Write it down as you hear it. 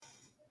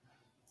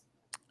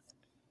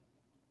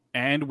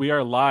And we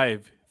are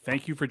live.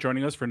 Thank you for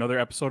joining us for another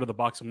episode of the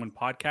Box and One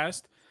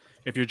podcast.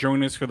 If you're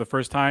joining us for the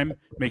first time,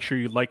 make sure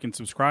you like and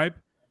subscribe.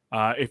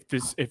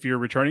 If you're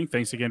returning,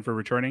 thanks again for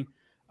returning.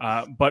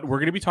 But we're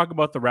going to be talking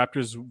about the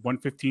Raptors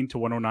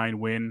 115-109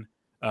 win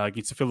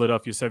against the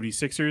Philadelphia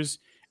 76ers.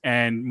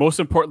 And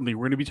most importantly,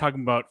 we're going to be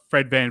talking about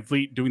Fred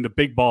VanVleet doing the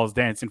big balls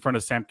dance in front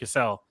of Sam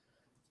Cassell.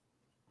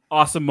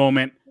 Awesome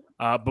moment.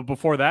 But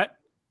before that,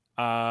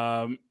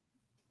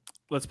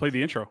 let's play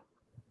the intro.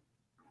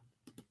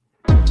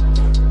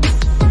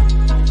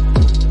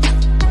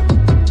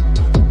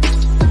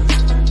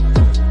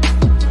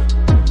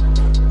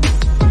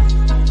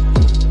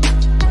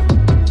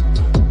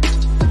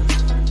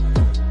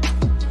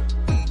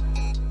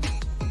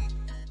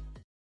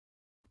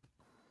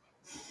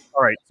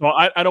 All right, so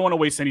I don't want to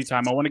waste any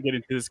time. I want to get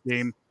into this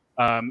game.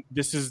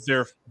 This is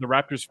the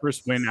Raptors'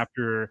 first win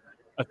after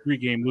a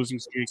 3-game losing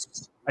streak.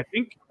 I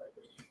think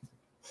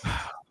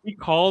we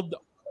called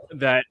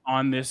that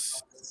on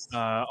this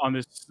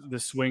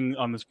swing,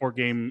 on this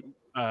 4-game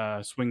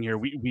swing here.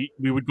 We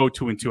would go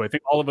 2-2. I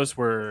think all of us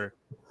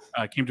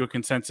came to a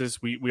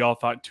consensus. We all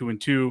thought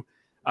 2-2.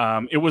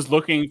 It was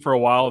looking for a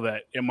while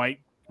that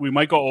we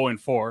might go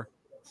 0-4.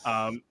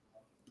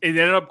 It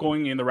ended up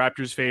going in the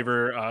Raptors'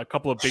 favor. A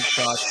couple of big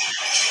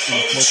shots in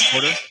the fourth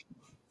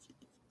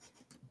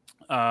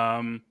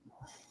quarter.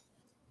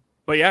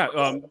 But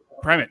yeah,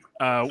 Primate,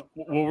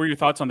 what were your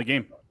thoughts on the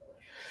game?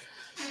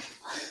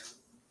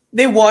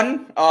 They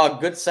won a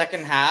good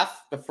second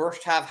half. The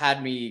first half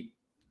had me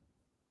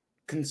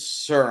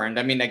concerned.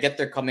 I mean, I get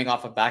they're coming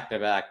off a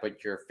back-to-back,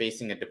 but you're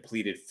facing a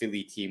depleted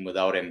Philly team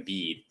without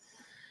Embiid.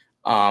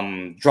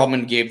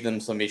 Drummond gave them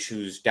some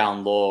issues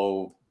down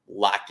low.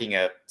 Lacking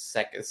a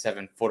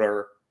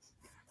 7-footer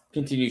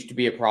continues to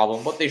be a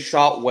problem, but they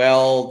shot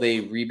well. They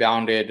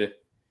rebounded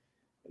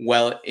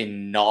well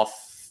enough.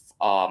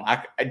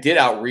 I did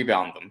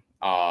out-rebound them,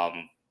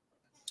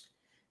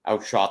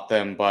 outshot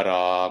them, but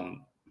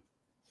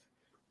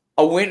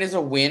a win is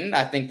a win.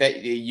 I think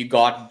that you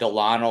got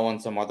Delano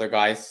and some other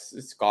guys,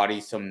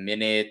 Scotty, some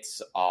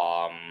minutes.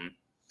 OG's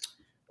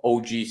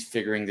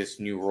figuring this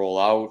new role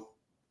out.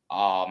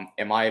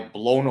 Am I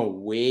blown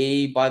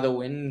away by the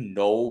win?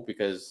 No,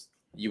 because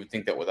you would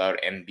think that without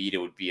Embiid, it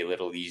would be a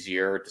little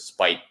easier,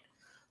 despite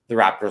the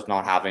Raptors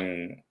not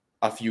having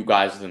a few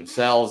guys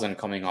themselves and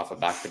coming off a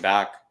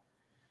back-to-back.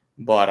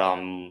 But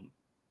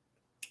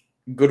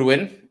good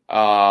win.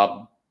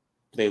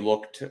 They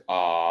looked...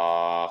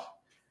 I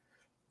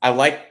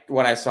liked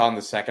what I saw in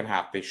the second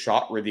half. They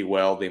shot really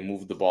well. They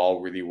moved the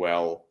ball really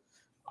well.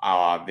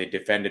 They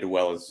defended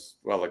well as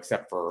well,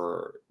 except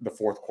for the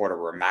fourth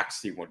quarter where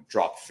Maxey would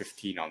drop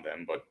 15 on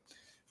them. But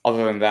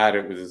other than that,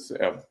 it was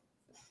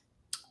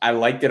I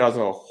liked it as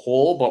a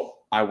whole,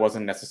 but I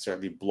wasn't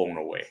necessarily blown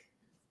away.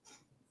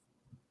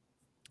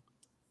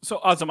 So,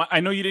 Azam,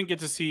 I know you didn't get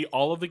to see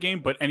all of the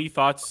game, but any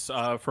thoughts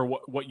for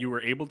what you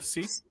were able to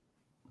see?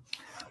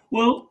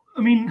 Well,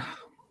 I mean,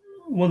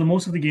 the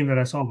most of the game that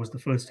I saw was the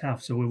first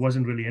half, so it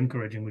wasn't really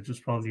encouraging, which was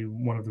probably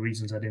one of the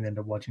reasons I didn't end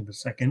up watching the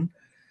second.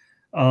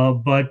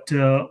 But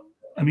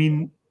I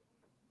mean,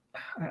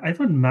 I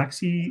thought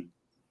Maxey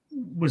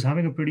was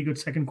having a pretty good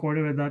second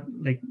quarter at that,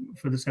 like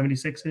for the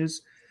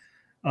 76ers.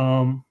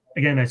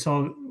 Again, I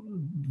saw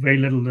very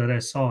little that I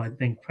saw. I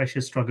think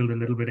Precious struggled a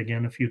little bit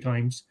again a few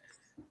times.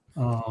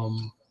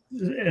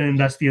 And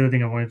that's the other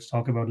thing I wanted to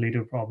talk about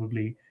later,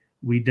 probably.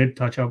 We did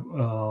touch up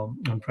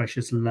on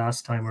Precious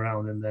last time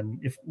around. And then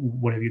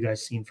what have you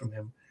guys seen from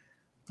him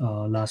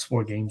last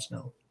 4 games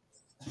now?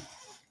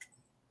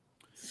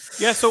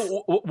 Yeah,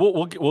 so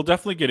we'll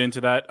definitely get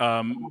into that.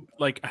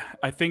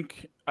 I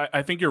think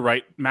you're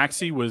right.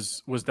 Maxey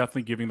was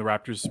definitely giving the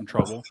Raptors some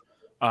trouble,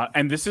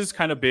 and this has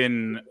kind of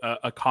been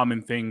a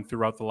common thing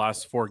throughout the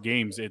last 4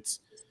 games. It's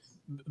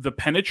the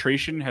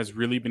penetration has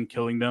really been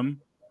killing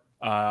them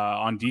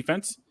on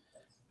defense,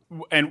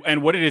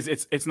 and what it is,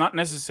 it's not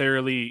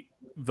necessarily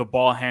the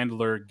ball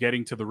handler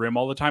getting to the rim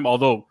all the time,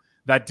 although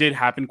that did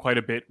happen quite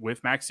a bit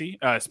with Maxey,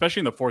 especially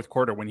in the fourth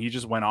quarter when he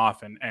just went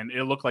off and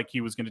it looked like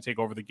he was going to take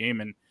over the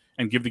game and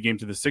give the game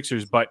to the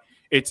Sixers. But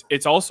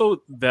it's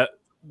also the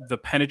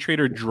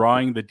penetrator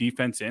drawing the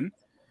defense in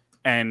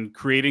and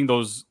creating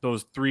those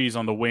threes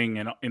on the wing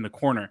and in the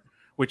corner,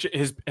 which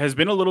has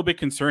been a little bit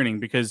concerning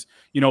because,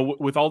 you know,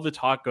 with all the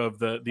talk of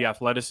the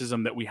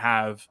athleticism that we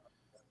have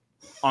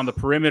on the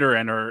perimeter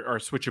and our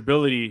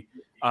switchability,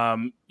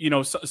 you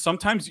know,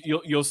 sometimes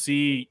you'll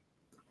see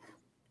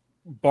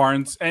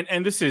Barnes,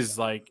 and this is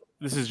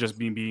just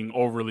being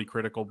overly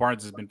critical.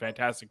 Barnes has been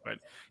fantastic, but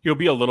he'll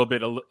be a little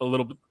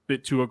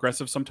bit too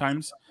aggressive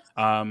sometimes.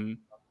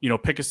 You know,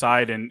 pick a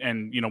side,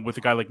 and you know, with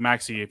a guy like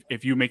Maxey,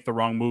 if you make the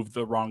wrong move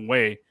the wrong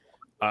way,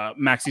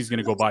 Maxey's going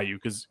to go by you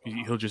because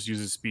he'll just use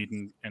his speed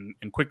and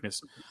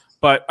quickness.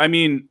 But I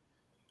mean,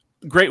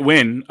 great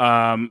win,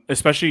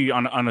 especially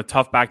on a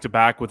tough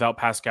back-to-back without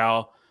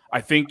Pascal. I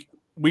think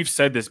we've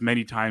said this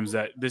many times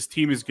that this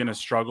team is going to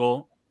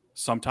struggle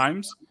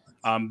sometimes.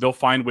 They'll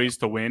find ways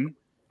to win.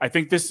 I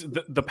think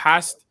the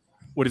past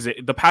what is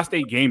it? The past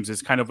 8 games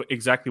is kind of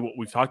exactly what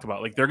we've talked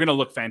about. Like they're going to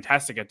look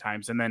fantastic at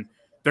times, and then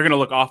they're going to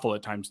look awful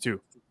at times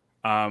too.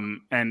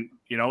 And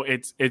you know,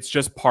 it's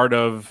just part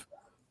of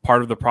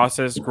the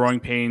process, growing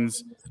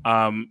pains.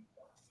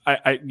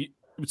 I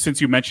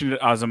since you mentioned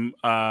it, Azam,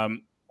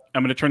 I'm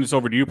going to turn this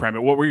over to you,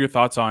 Primate. What were your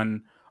thoughts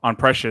on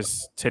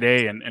Precious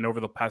today and over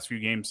the past few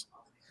games?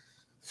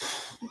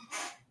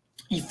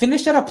 He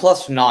finished at a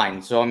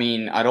 +9, so I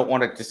mean, I don't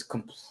want to just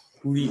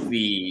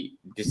completely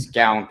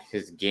discount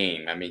his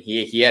game. I mean,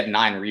 he had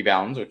 9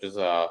 rebounds, which is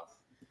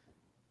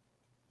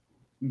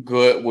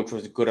good, which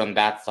was good on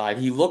that side.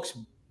 He looks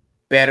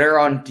better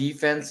on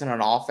defense and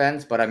on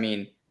offense, but I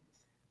mean,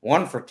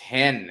 1 for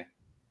 10,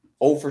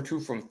 0 for 2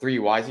 from 3.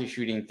 Why is he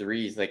shooting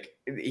threes? Like,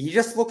 he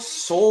just looks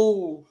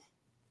so.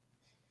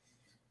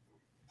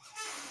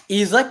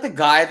 He's like the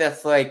guy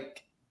that's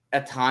like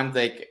at times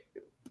like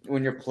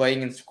when you're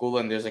playing in school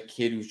and there's a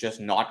kid who's just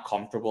not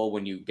comfortable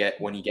when he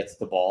gets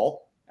the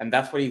ball, and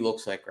that's what he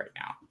looks like right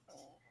now.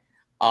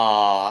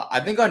 I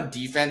think on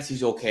defense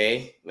he's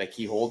okay. Like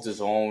he holds his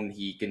own,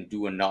 he can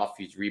do enough.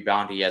 He's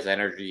rebounding, he has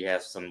energy, he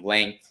has some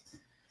length,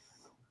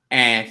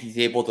 and he's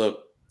able to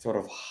sort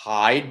of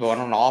hide. But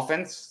on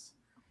offense,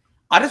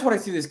 I just want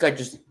to see this guy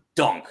just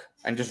dunk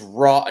and just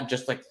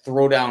like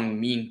throw down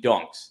mean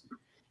dunks.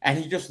 And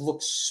he just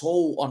looks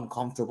so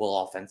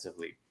uncomfortable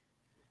offensively.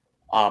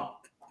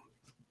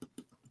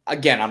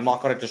 Again, I'm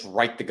not going to just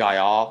write the guy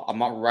off. I'm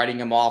not writing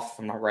him off.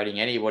 I'm not writing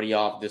anybody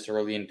off this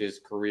early into his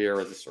career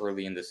or this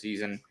early in the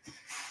season.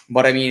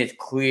 But, I mean, it's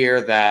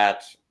clear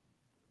that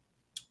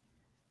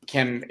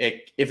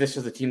if this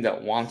is a team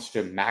that wants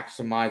to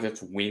maximize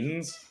its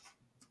wins,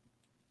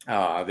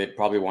 they'd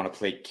probably want to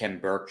play Khem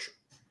Birch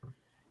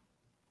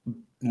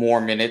more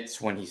minutes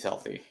when he's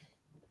healthy.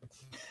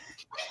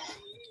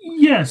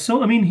 Yeah,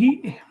 so I mean,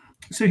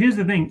 here's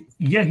the thing.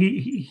 Yeah,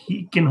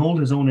 he can hold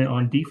his own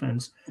on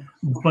defense,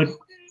 but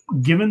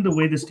given the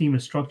way this team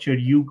is structured,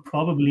 you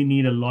probably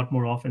need a lot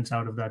more offense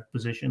out of that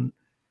position.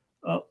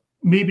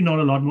 Maybe not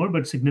a lot more,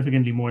 but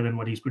significantly more than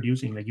what he's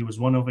producing. Like he was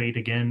 1 of 8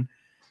 again,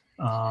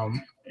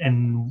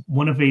 and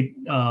 1 of 8,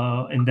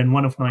 and then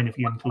 1 of 9 if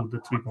you include the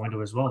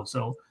 3-pointer as well.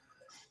 So,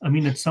 I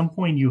mean, at some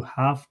point you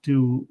have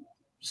to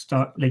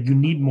start. Like you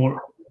need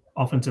more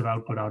offensive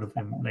output out of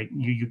him. Like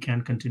you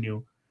can't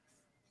continue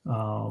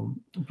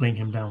playing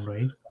him down,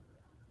 right?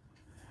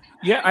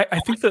 Yeah, I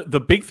think the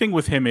big thing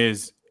with him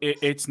is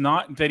it's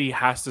not that he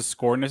has to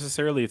score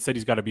necessarily. It's that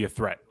he's got to be a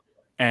threat.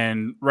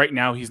 And right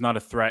now he's not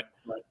a threat.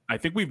 I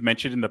think we've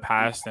mentioned in the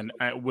past, and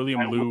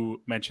William Liu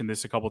mentioned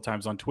this a couple of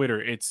times on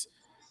Twitter. It's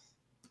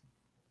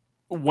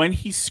when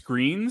he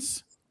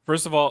screens,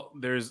 first of all,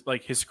 there's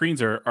like his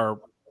screens are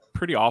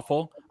pretty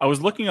awful. I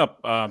was looking up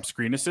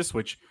screen assists,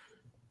 which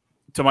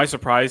to my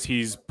surprise,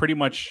 he's pretty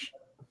much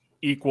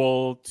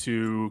equal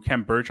to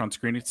Khem Birch on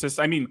screen assists.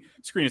 I mean,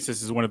 screen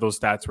assists is one of those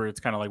stats where it's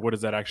kind of like, what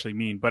does that actually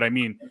mean? But I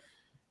mean,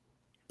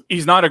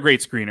 he's not a great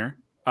screener.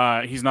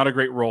 He's not a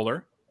great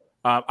roller.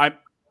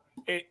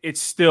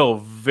 It's still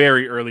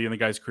very early in the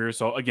guy's career.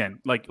 So again,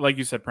 like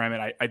you said,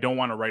 Primate, I don't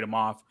want to write him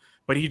off,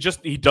 but he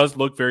does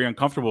look very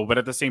uncomfortable. But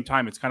at the same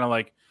time, it's kind of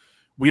like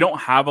we don't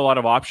have a lot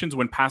of options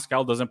when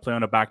Pascal doesn't play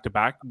on a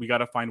back-to-back. We got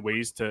to find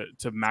ways to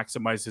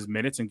maximize his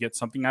minutes and get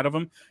something out of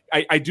him.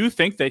 I do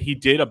think that he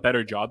did a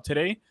better job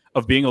today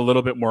of being a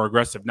little bit more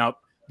aggressive. Now,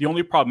 the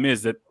only problem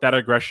is that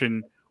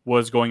aggression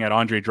was going at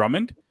Andre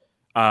Drummond,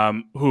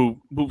 who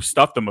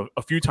stuffed him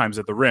a few times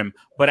at the rim.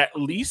 But at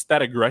least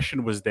that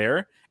aggression was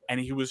there,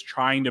 and he was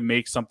trying to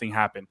make something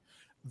happen.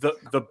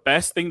 The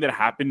best thing that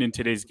happened in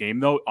today's game,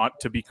 though,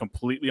 to be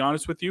completely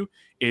honest with you,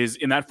 is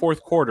in that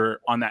fourth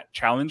quarter on that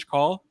challenge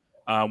call,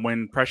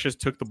 when Precious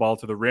took the ball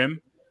to the rim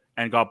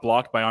and got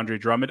blocked by Andre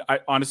Drummond. I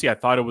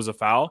thought it was a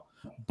foul,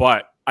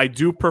 but I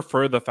do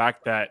prefer the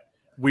fact that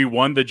we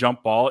won the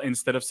jump ball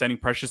instead of sending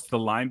Precious to the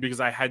line, because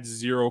I had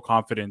zero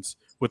confidence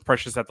with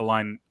Precious at the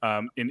line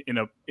in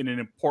an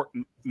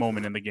important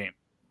moment in the game.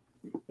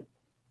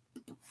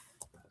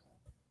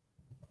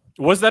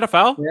 Was that a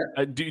foul?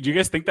 Yeah. Do you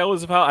guys think that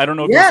was a foul? I don't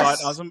know if yes. you saw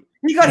it, Awesome.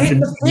 He got hit in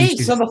the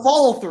face on the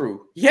follow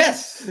through.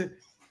 Yes.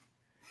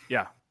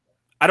 Yeah.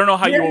 I don't know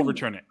how you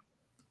overturn it.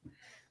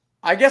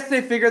 I guess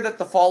they figured that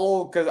the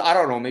follow, because I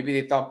don't know, maybe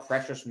they thought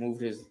Precious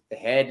moved his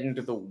head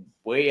into the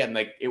way and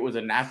like it was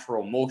a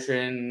natural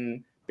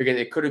motion, because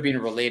it could have been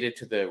related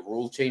to the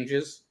rule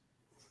changes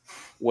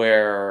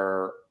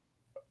where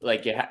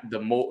like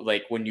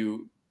when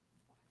you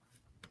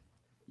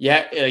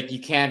like you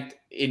can't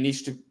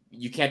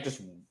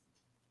just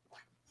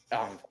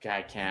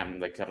I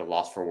can't like kind of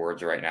lost for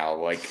words right now.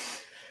 Like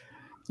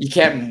you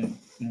can't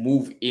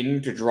move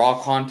in to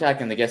draw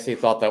contact, and I guess they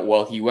thought that,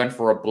 well, he went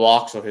for a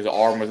block, so his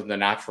arm was in the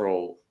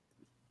natural,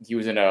 he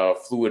was in a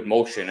fluid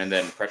motion, and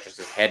then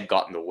Precious's head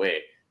got in the way.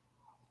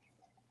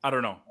 I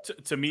don't know.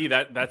 To me,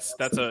 that's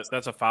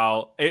a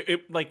foul.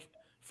 It like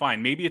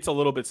fine, maybe it's a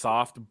little bit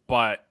soft,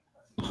 but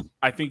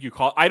I think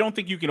I don't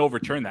think you can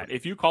overturn that.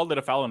 If you called it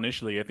a foul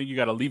initially, I think you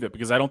got to leave it,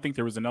 because I don't think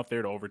there was enough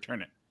there to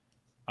overturn it.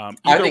 I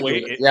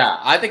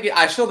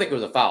still think it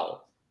was a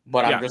foul,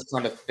 but I'm just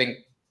trying to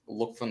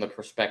look from the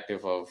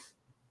perspective of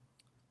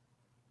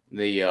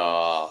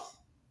the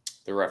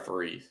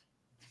referees.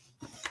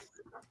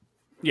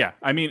 Yeah,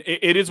 I mean,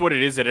 it is what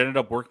it is. It ended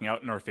up working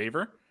out in our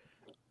favor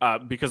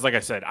because, like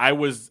I said,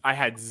 I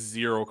had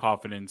zero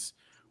confidence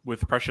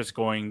with Precious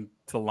going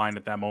to the line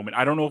at that moment.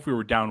 I don't know if we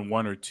were down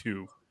 1 or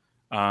 2.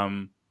 I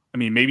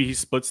mean, maybe he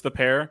splits the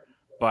pair,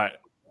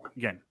 but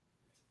again,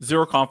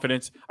 zero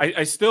confidence.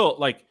 I still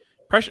like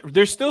Precious.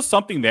 There's still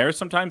something there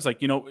sometimes.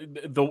 Like,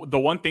 the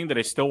one thing that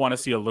I still want to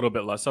see a little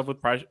bit less of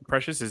with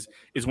Precious is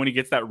when he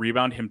gets that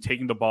rebound, him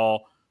taking the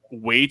ball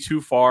way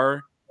too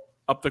far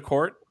up the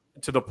court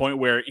to the point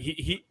where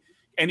he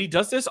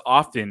does this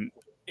often,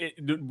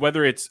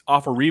 whether it's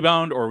off a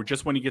rebound or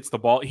just when he gets the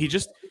ball,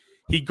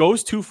 he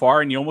goes too far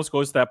and he almost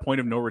goes to that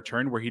point of no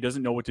return where he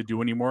doesn't know what to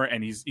do anymore,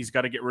 and he's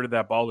got to get rid of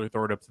that ball or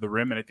throw it up to the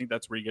rim, and I think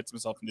that's where he gets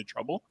himself into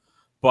trouble.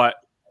 But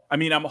I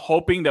mean, I'm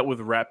hoping that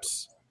with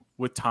reps,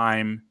 with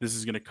time, this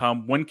is going to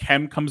come. When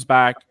Kem comes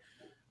back,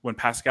 when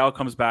Pascal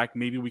comes back,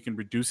 maybe we can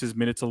reduce his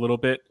minutes a little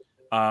bit.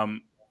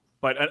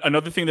 But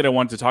another thing that I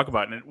wanted to talk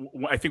about, and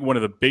I think one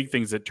of the big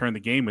things that turned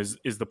the game is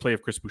the play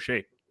of Chris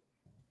Boucher.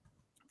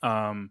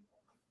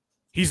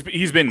 He's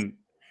been,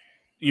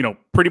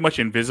 pretty much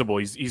invisible.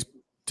 He's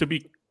to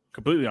be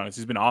completely honest,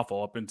 he's been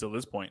awful up until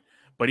this point.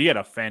 But he had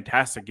a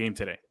fantastic game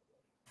today.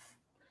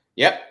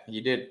 Yep,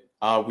 he did.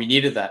 We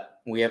needed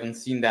that. We haven't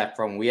seen that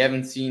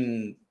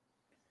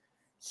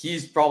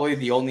He's probably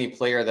the only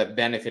player that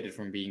benefited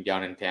from being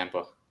down in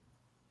Tampa.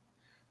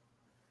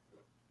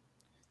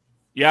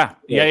 Yeah.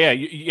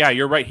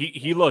 You're right.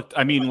 He looked.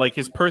 I mean, like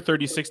his per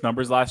 36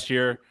 numbers last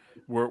year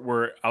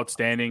were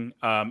outstanding.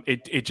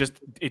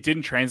 It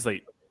didn't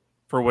translate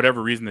for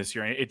whatever reason this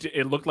year.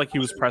 It looked like he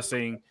was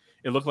pressing.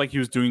 It looked like he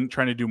was trying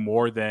to do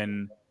more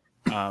than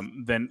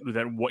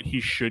what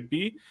he should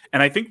be.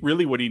 And I think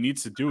really what he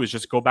needs to do is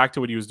just go back to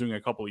what he was doing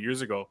a couple of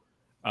years ago.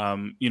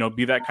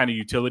 Be that kind of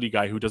utility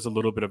guy who does a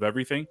little bit of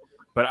everything.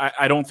 But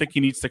I don't think he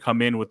needs to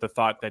come in with the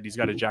thought that he's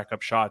got to jack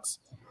up shots.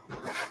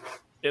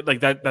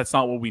 That's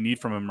not what we need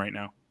from him right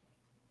now.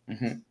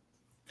 Mm-hmm.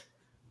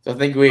 So I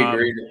think we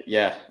agreed.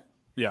 Yeah.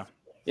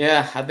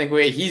 I think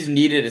he's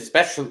needed,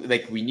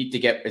 especially we need to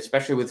get,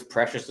 especially with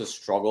Precious's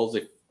struggles,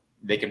 if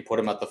they can put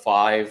him at the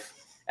 5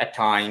 at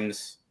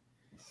times,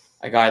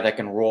 a guy that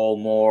can roll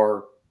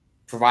more,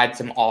 provide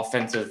some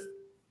offensive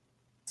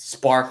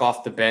spark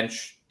off the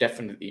bench.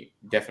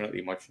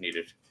 Definitely much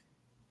needed.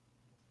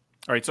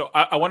 All right, so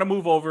I want to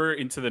move over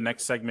into the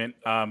next segment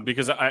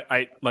because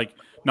I like,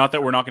 not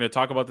that we're not going to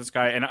talk about this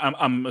guy, and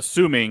I'm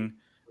assuming,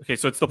 okay,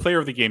 so it's the player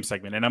of the game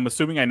segment, and I'm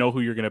assuming I know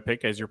who you're going to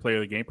pick as your player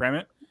of the game,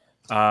 Pramit.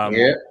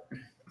 Yeah.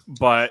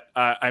 But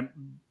I'm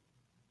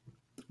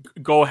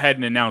go ahead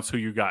and announce who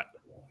you got.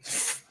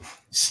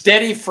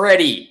 Steady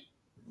Freddy.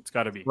 It's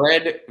got to be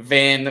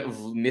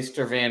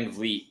Mr. Van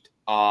Vliet.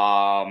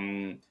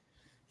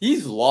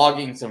 He's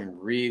logging some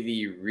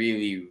really,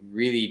 really,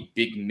 really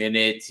big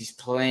minutes. He's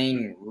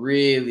playing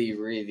really,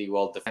 really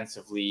well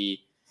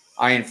defensively.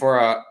 I mean, for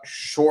a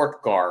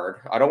short guard,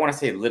 I don't want to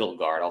say little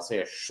guard. I'll say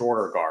a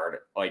shorter guard.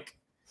 Like,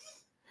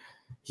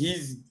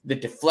 he's the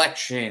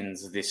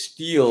deflections, the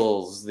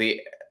steals,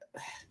 the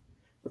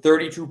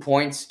 32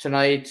 points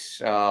tonight,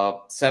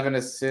 7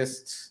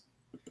 assists.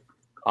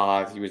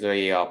 He was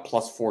a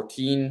plus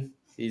 14.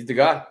 He's the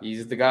guy.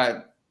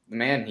 The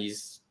man.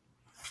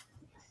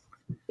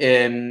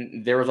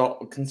 And there was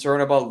a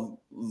concern about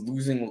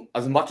losing.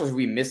 As much as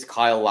we miss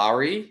Kyle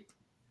Lowry,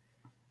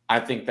 I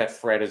think that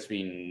Fred has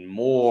been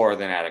more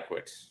than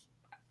adequate,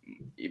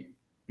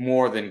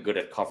 more than good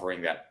at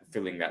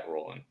filling that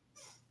role in.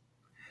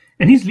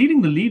 And he's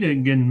leading the league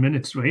in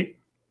minutes, right?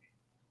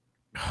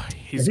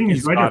 He's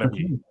right at the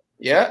team.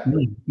 Yeah.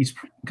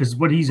 Because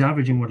what he's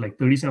averaging,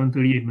 37,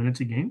 38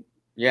 minutes a game?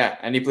 Yeah,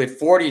 and he played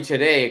 40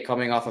 today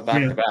coming off a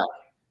back-to-back.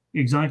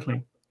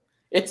 Exactly.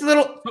 It's a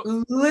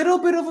little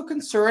bit of a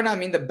concern. I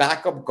mean, the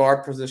backup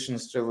guard position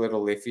is still a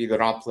little iffy. They're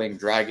not playing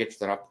Dragic.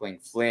 They're not playing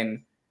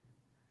Flynn.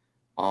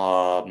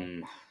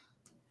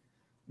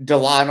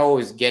 Delano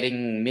is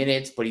getting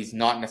minutes, but he's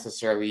not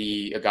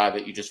necessarily a guy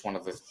that you just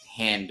want to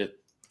hand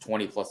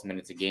 20-plus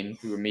minutes a game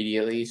to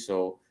immediately.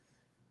 So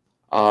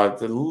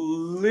it's a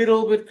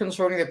little bit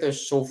concerning that they're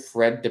so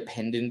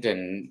Fred-dependent,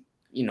 and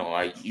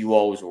you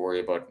always worry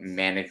about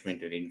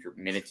management and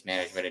minutes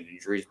management and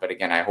injuries. But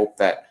again, I hope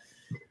that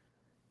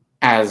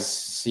as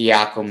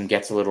Siakam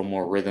gets a little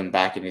more rhythm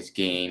back in his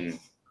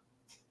game,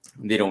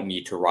 they don't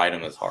need to ride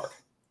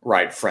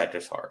Fred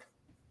as hard.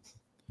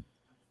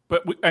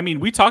 But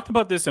we talked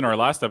about this in our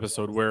last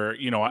episode where,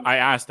 I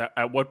asked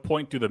at what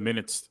point do the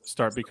minutes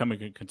start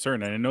becoming a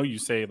concern? And I know you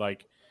say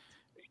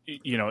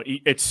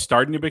it's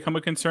starting to become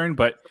a concern,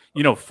 but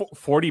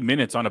 40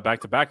 minutes on a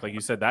back-to-back, like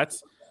you said,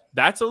 that's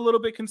a little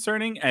bit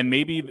concerning. And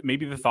maybe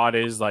the thought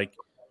is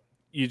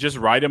you just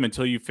ride them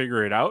until you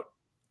figure it out.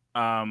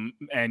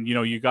 And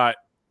you got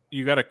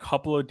a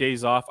couple of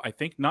days off. I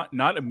think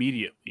not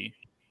immediately.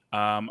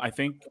 I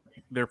think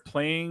they're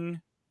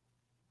playing.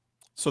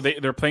 So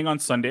they're playing on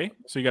Sunday.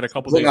 So you got a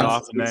couple days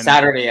off, and then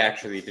Saturday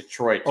actually,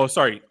 Detroit. Oh,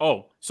 sorry.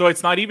 Oh, so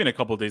it's not even a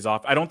couple of days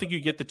off. I don't think you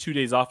get the 2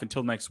 days off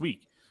until next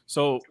week.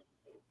 So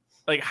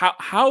like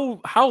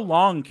how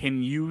long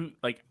can you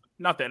like?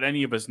 Not that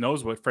any of us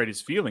knows what Fred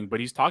is feeling, but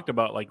he's talked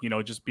about like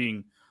just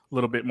being a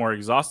little bit more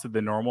exhausted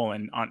than normal,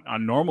 and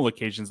on normal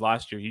occasions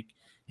last year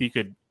he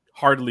could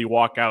hardly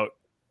walk out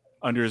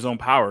under his own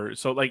power.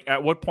 So like,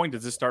 at what point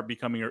does this start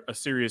becoming a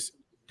serious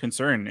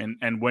concern,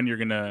 and when you're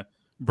gonna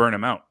burn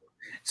him out?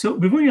 So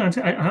before you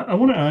answer, I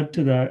want to add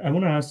to that. I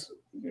want to ask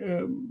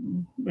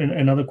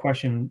another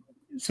question.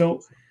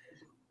 So,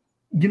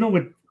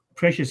 with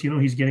Precious,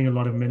 he's getting a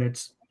lot of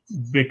minutes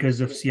because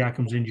of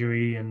Siakam's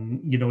injury,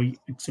 and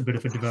it's a bit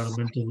of a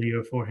developmental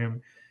year for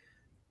him.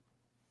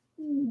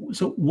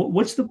 So,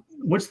 what's the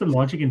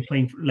logic in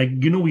playing? Like,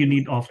 you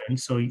need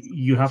offense, so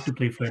you have to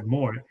play Fred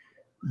more.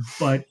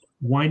 But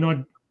why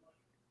not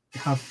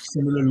have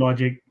similar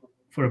logic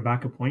for a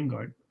backup point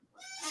guard?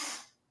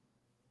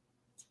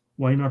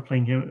 Why not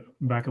playing him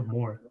backup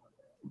more?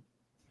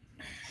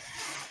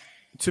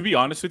 To be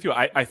honest with you,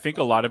 I think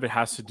a lot of it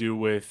has to do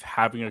with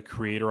having a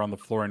creator on the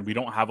floor, and we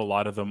don't have a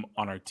lot of them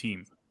on our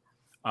team.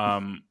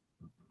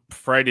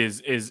 Fred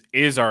is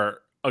a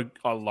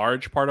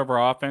large part of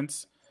our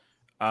offense,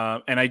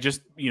 and I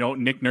just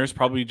Nick Nurse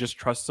probably just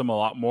trusts him a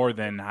lot more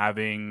than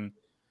having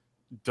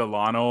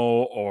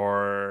Delano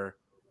or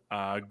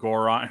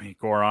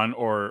Goran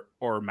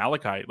or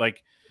Malachi.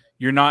 Like,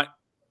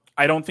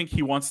 I don't think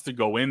he wants to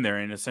go in there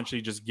and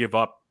essentially just give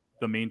up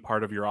the main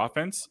part of your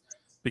offense,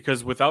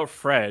 because without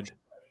Fred,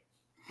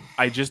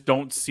 I just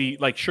don't see,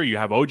 like, sure, you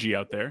have OG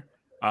out there.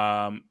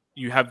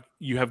 You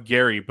have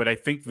Gary, but I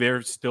think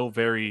they're still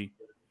very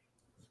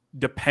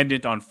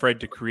dependent on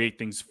Fred to create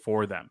things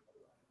for them.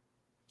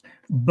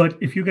 But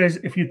if you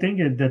think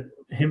that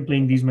him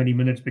playing these many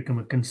minutes become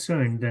a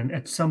concern, then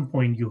at some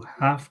point you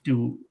have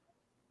to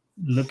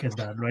look at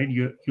that, right?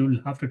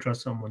 You'll have to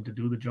trust someone to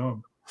do the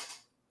job.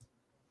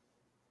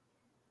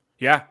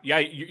 Yeah,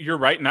 you're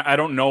right. And I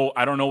don't know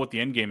what the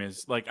end game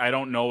is. Like, I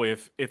don't know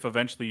if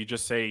eventually you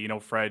just say,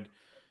 Fred,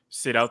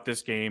 sit out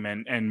this game,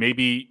 and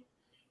maybe,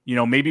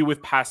 maybe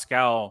with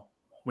Pascal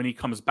when he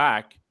comes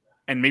back,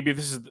 and maybe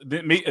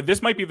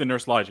this might be the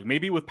Nurse logic.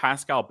 Maybe with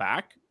Pascal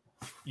back,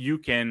 you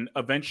can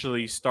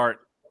eventually start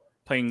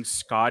playing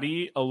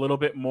Scotty a little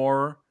bit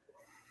more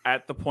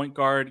at the point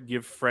guard,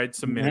 give Fred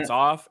some minutes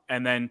off,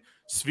 and then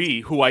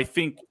Svi, who I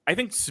think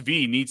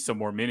Svi needs some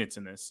more minutes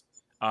in this.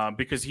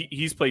 Because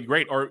he's played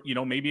great, or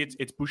maybe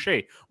it's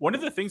Boucher. One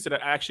of the things that I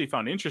actually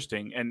found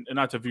interesting, and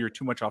not to veer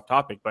too much off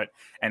topic,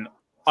 and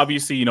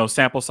obviously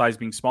sample size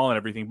being small and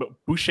everything, but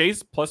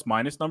Boucher's plus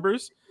minus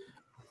numbers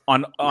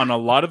on a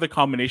lot of the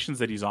combinations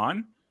that he's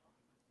on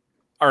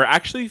are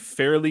actually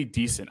fairly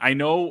decent. I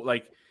know,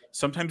 like,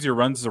 sometimes he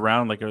runs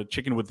around like a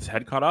chicken with his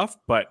head cut off,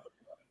 but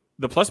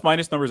the plus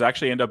minus numbers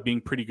actually end up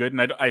being pretty good.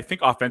 And I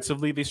think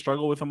offensively they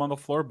struggle with him on the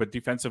floor, but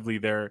defensively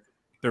they're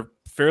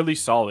fairly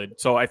solid.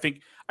 So I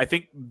think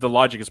the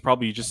logic is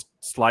probably just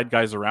slide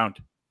guys around.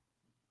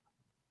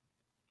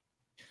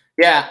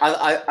 Yeah,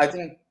 I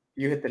think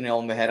you hit the nail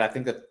on the head. I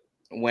think that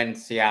when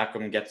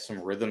Siakam gets some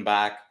rhythm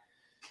back,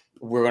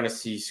 we're going to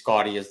see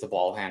Scotty as the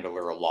ball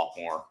handler a lot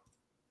more.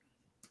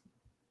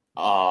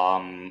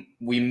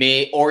 We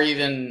may, or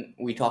even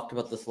we talked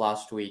about this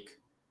last week,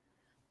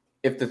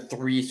 if the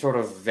three sort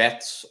of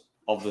vets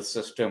of the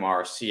system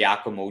are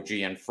Siakam, OG,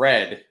 and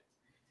Fred,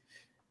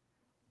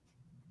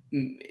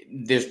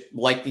 there's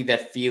likely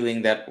that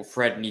feeling that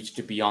Fred needs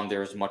to be on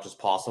there as much as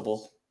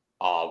possible.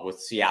 With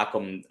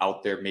Siakam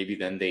out there, maybe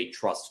then they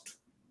trust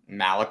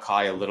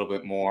Malachi a little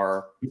bit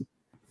more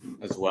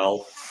as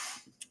well.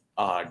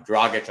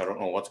 Dragic, I don't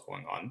know what's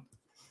going on.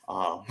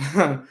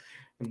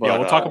 But, yeah,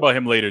 we'll talk about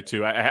him later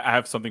too. I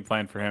have something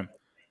planned for him.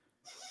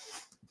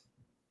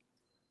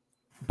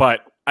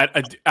 But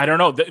I don't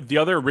know. The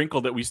other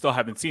wrinkle that we still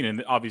haven't seen,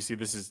 and obviously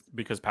this is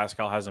because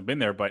Pascal hasn't been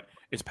there, but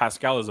it's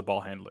Pascal as a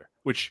ball handler,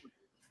 which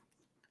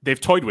they've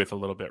toyed with a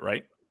little bit,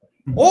 right?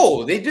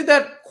 Oh, they did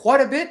that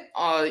quite a bit.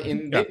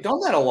 They've done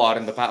that a lot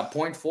in the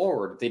point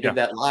forward. They did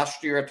that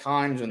last year at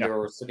times when they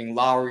were sitting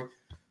Lowry.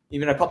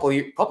 Even a couple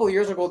of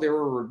years ago, they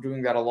were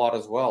doing that a lot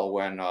as well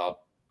when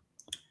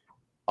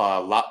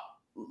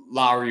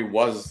Lowry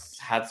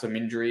had some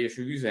injury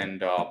issues,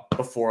 and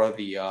before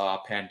the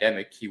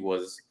pandemic,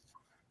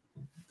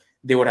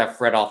 they would have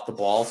Fred off the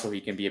ball so he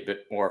can be a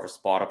bit more of a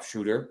spot up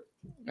shooter,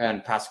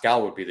 and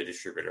Pascal would be the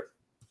distributor.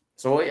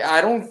 So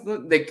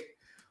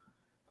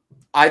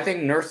I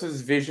think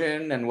Nurse's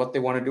vision and what they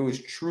want to do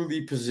is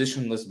truly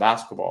positionless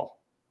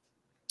basketball.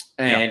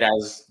 And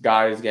as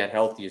guys get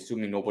healthy,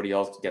 assuming nobody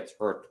else gets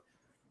hurt,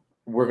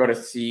 we're going to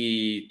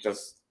see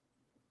just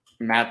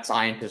mad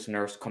scientist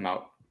Nurse come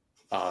out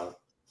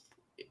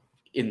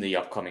in the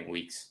upcoming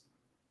weeks.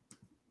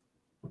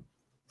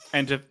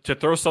 And to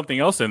throw something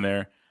else in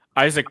there,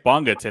 Isaac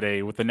Bonga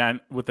today with the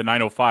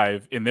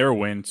 905 in their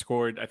win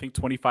scored, I think,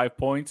 25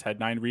 points,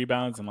 had 9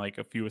 rebounds and like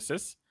a few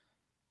assists.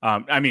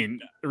 I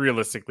mean,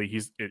 realistically,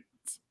 he's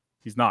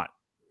not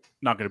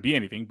going to be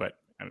anything, but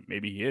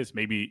maybe he is.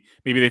 Maybe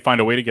they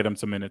find a way to get him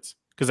some minutes,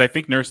 because I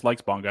think Nurse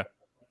likes Bonga.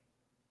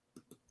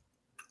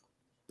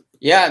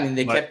 Yeah, I mean,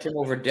 they kept him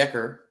over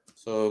Decker,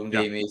 so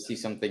they may see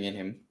something in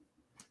him.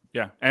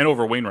 Yeah, and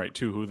over Wainwright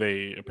too, who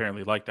they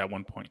apparently liked at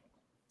one point.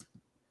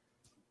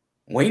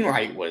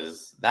 Wainwright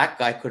that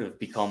guy could have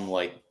become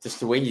like just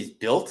the way he's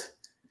built.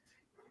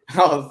 I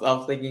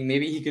was thinking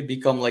maybe he could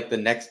become like the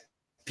next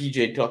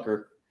PJ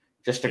Tucker,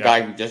 just a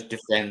guy who just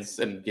defends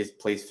and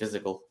plays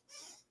physical.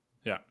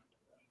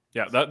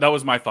 Yeah, that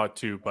was my thought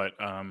too. But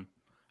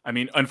I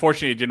mean,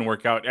 unfortunately, it didn't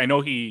work out. I know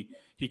he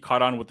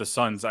caught on with the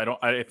Suns.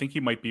 I think he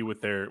might be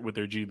with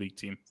their G League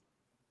team.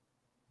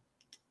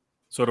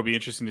 So it'll be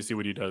interesting to see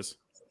what he does.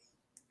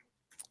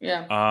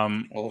 Yeah.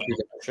 We'll give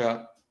it a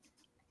shot.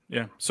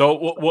 Yeah.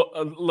 So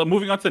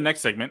moving on to the next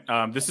segment.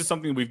 This is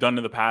something we've done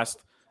in the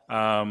past.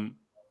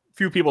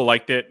 Few people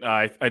liked it.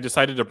 I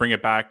decided to bring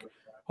it back.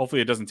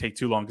 Hopefully, it doesn't take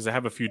too long because I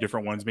have a few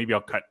different ones. Maybe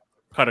I'll cut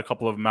a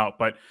couple of them out.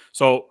 But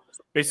so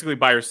basically,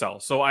 buy or sell.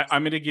 So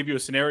I'm going to give you a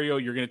scenario.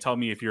 You're going to tell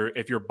me if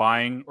you're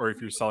buying or if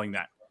you're selling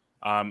that.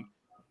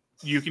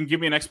 You can give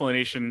me an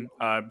explanation.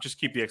 Just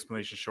keep the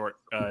explanation short.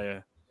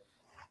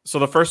 So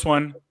the first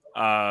one,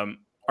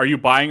 are you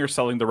buying or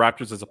selling the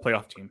Raptors as a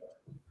playoff team?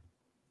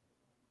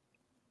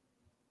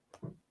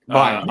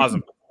 Buying.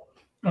 Awesome.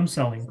 I'm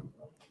selling.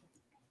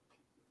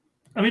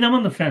 I mean, I'm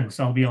on the fence,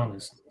 I'll be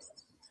honest.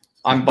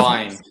 I'm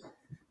buying.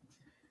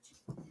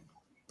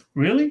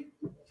 Really?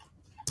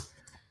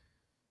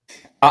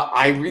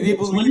 I really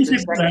believe when you say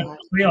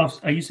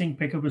playoffs, are you saying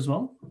pickup as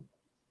well?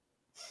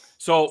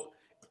 So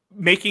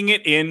making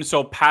it in,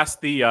 so past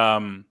the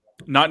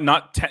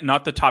not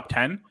the top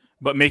 10,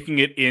 but making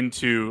it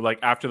into like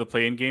after the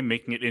play-in game,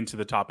 making it into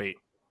the top 8.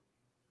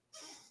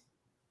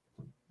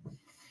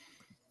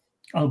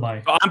 I'll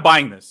buy. I'm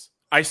buying this.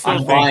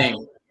 I'm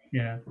buying.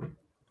 Yeah.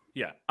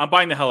 Yeah, I'm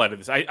buying the hell out of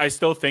this. I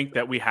still think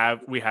that we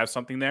have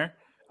something there.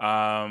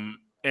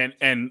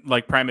 And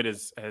like Primate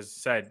has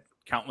said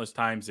countless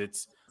times,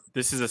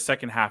 this is a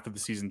second half of the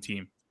season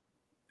team,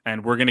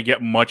 and we're going to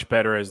get much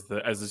better as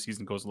the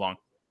season goes along.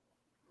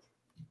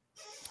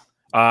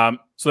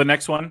 So the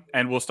next one,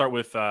 and we'll start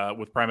with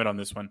Primate on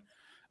this one.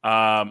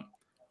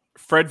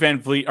 Fred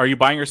VanVleet, are you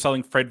buying or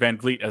selling Fred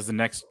VanVleet as the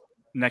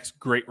next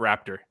great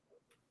Raptor?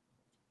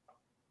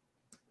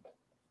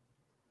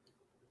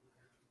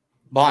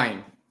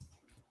 Buying.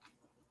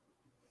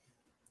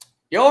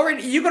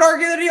 You could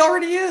argue that he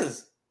already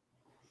is.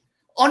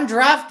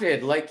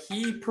 Undrafted, like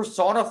he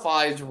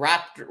personifies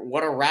Raptor,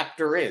 what a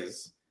Raptor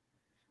is.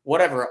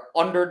 Whatever,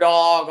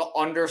 underdog,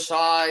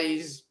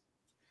 undersized,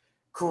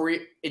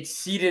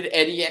 exceeded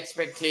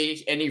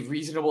any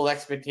reasonable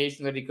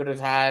expectation that he could have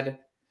had.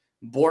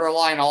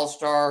 Borderline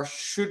all-star,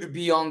 should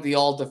be on the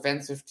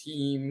all-defensive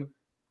team.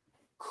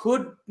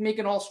 Could make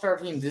an all-star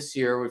team this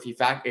year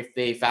if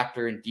they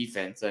factor in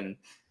defense and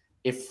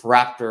if the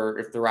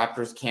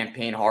Raptors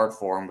campaign hard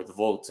for him with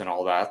votes and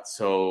all that.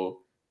 So,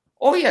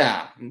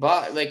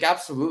 but like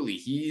absolutely,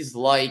 he's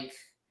like,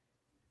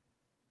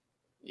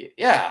 he's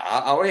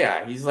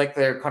like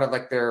their kind of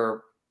like their.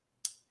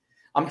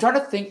 I'm trying to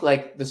think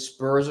like the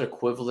Spurs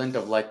equivalent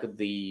of like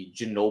the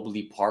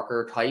Ginobili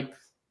Parker type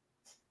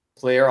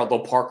player, although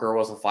Parker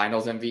was a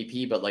Finals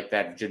MVP, but like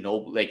that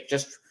Ginobili, like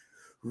just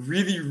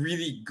really,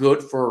 really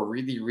good for a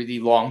really, really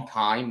long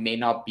time. May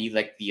not be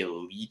like the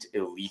elite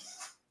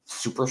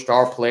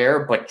superstar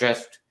player, but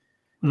just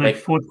like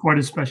fourth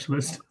quarter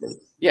specialist.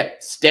 Yeah,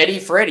 steady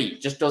Freddie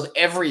just does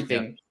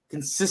everything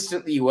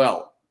consistently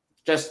well.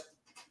 Just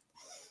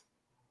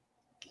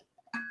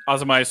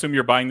Azam, I assume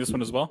you're buying this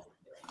one as well?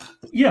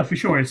 Yeah, for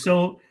sure.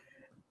 So,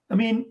 I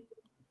mean,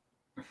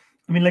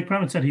 like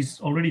Pramit said, he's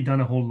already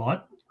done a whole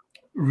lot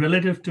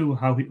relative to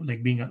how he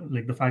being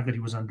like the fact that he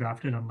was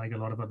undrafted, unlike a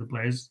lot of other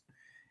players.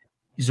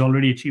 He's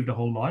already achieved a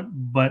whole lot,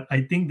 but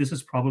I think this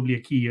is probably a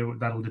key year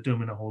that'll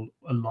determine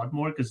a lot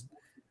more because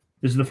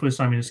this is the first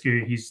time in his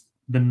career he's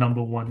the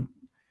number one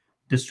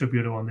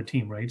distributor on the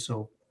team, right?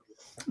 So,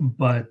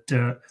 but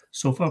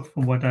so far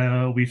from what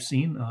we've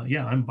seen,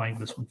 I'm buying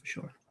this one for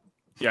sure.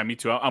 Yeah, me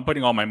too. I'm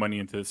putting all my money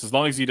into this. As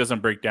long as he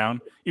doesn't break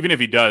down, even if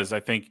he does, I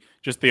think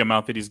just the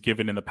amount that he's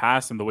given in the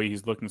past and the way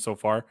he's looking so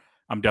far,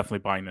 I'm definitely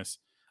buying this.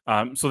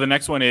 So the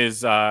next one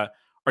is, are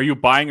you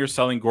buying or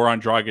selling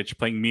Goran Dragic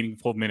playing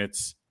meaningful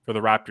minutes for the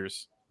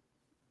Raptors?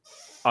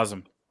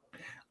 Awesome.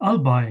 I'll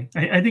buy.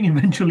 I think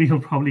eventually he'll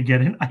probably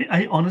get in.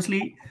 I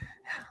honestly,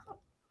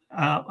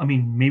 I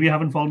mean, maybe I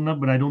haven't followed up,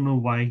 but I don't know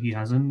why he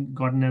hasn't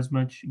gotten as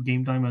much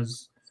game time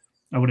as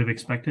I would have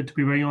expected, to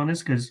be very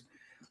honest, because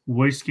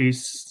worst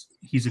case,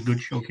 he's a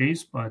good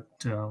showcase, but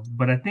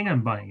I think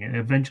I'm buying it.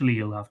 Eventually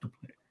he'll have to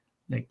play.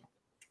 Like,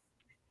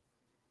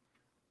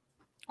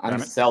 I'm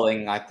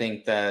selling. I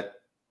think that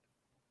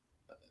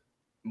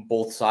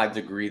both sides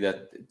agree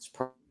that it's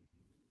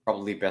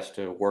probably best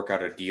to work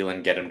out a deal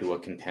and get him to a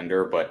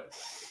contender. But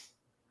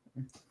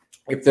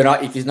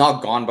if he's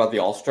not gone by the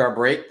All-Star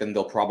break, then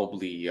they'll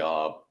probably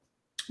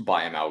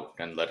buy him out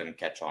and let him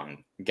catch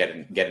on, get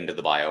into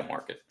the buyout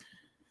market.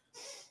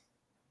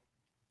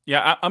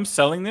 Yeah, I'm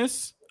selling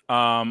this.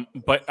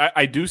 But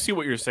I do see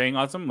what you're saying,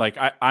 Azam. Like,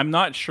 I'm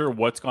not sure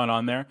what's gone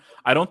on there.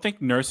 I don't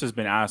think Nurse has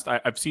been asked.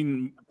 I've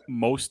seen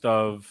most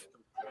of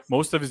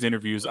his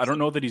interviews. I don't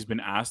know that he's been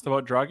asked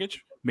about Dragic.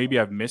 Maybe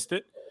I've missed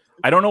it.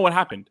 I don't know what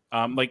happened.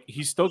 Like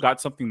he's still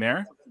got something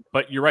there,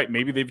 but you're right.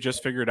 Maybe they've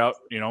just figured out,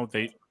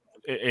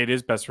 it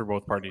is best for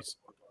both parties.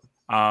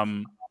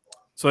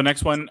 So the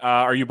next one,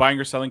 are you buying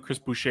or selling Chris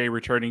Boucher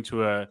returning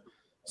to a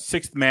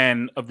sixth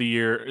man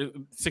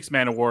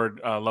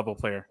award level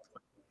player?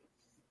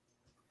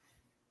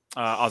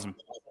 Awesome.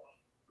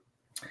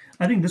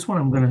 I think this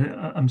one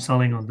I'm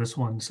selling on this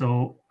one.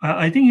 So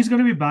I think he's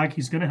going to be back.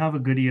 He's going to have a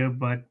good year,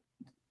 but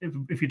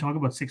if you talk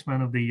about sixth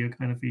man of the year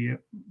kind of a year,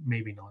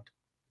 maybe not.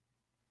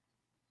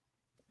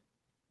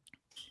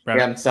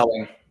 Yeah, I'm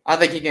selling. I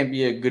think he can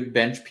be a good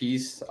bench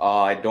piece.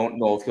 I don't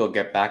know if he'll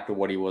get back to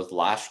what he was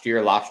last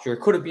year. Last year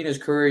could have been his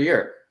career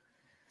year.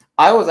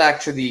 I was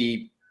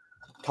actually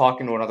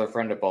talking to another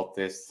friend about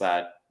this,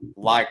 that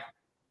like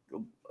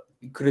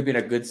it could have been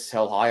a good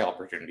sell high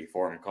opportunity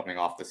for him coming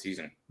off the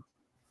season.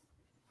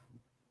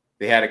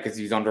 They had it because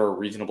he's under a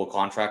reasonable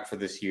contract for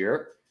this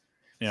year.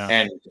 Yeah.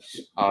 And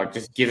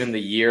just given the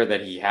year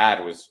that he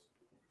had was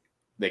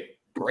like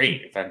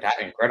great,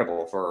 fantastic,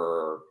 incredible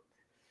for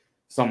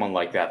someone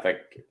like that.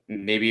 Like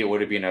maybe it would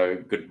have been a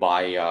good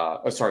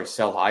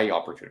sell high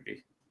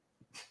opportunity.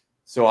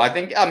 So I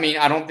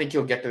don't think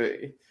he'll get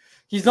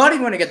he's not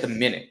even going to get the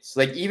minutes.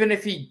 Like even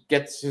if he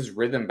gets his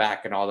rhythm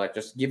back and all that,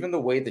 just given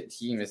the way the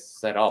team is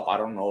set up, I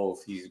don't know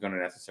if he's going to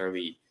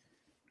necessarily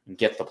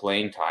get the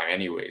playing time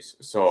anyways.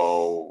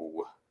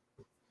 So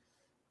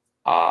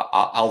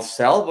I'll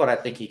sell, but I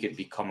think he could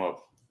become a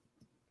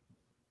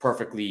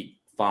perfectly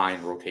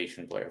fine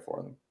rotation player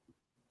for them.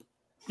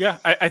 Yeah,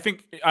 I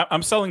think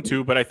I'm selling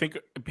too, but I think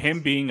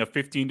him being a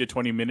 15 to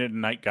 20 minute a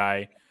night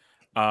guy,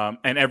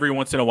 and every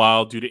once in a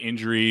while due to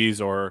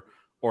injuries or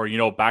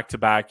back to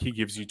back, he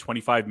gives you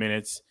 25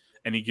 minutes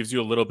and he gives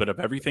you a little bit of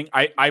everything.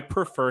 I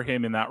prefer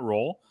him in that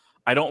role.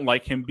 I don't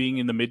like him being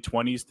in the mid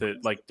 20s to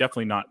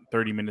definitely not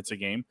 30 minutes a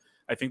game.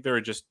 I think there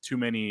are just too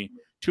many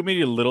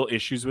little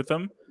issues with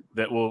him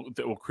that will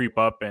creep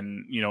up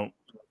and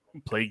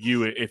plague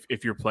you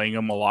if you're playing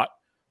him a lot.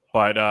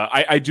 But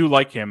I do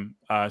like him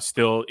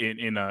still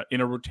in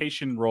a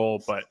rotation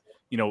role, but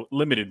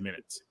limited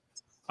minutes.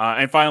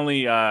 And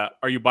finally,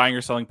 are you buying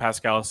or selling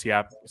Pascal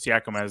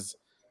Siakam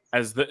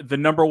as the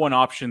number one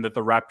option that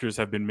the Raptors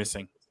have been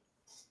missing?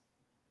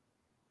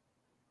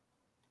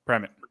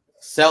 Premit.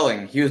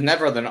 Selling. He was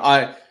never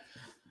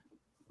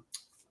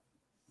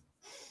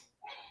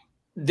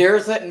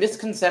There's that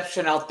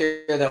misconception out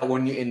there that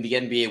when you in the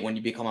NBA, when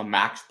you become a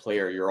max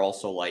player, you're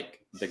also like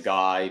the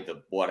guy,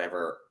 the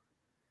whatever.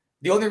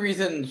 The only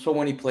reason so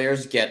many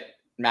players get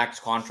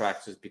max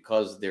contracts is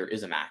because there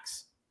is a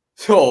max.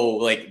 So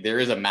there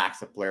is a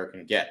max a player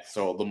can get.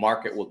 So the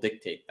market will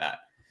dictate that.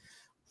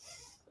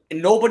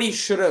 And nobody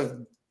should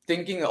have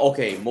thinking,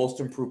 okay, most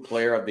improved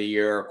player of the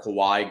year,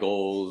 Kawhi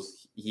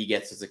goes, he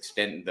gets his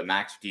extended the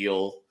max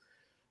deal.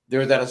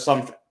 There's that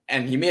assumption,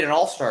 and he made an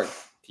all-star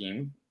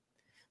team.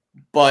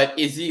 But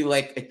is he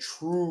a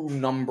true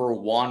number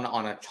one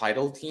on a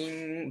title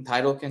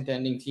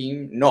contending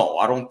team? No,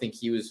 I don't think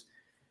he was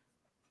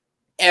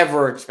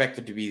ever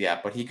expected to be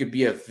that. But he could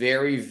be a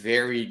very,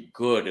 very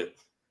good,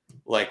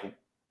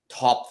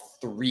 top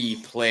 3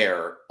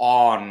 player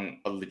on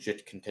a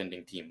legit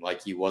contending team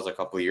like he was a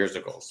couple of years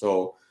ago.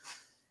 So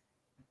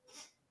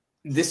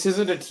this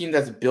isn't a team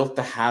that's built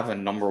to have a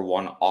number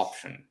one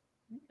option.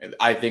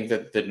 I think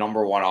that the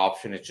number one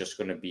option is just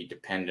going to be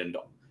dependent.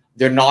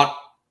 They're not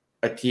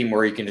a team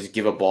where you can just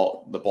give the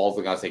ball to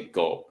the guys, say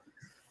go.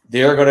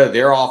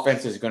 Their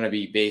offense is going to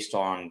be based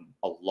on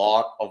a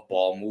lot of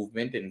ball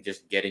movement and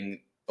just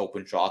getting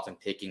open shots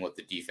and taking what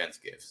the defense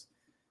gives.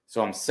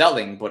 So I'm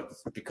selling, but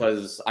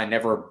because I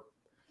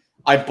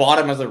bought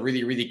him as a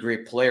really, really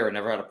great player and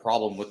never had a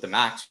problem with the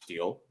max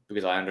deal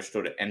because I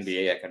understood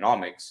NBA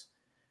economics.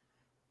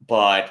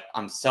 But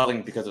I'm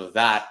selling because of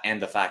that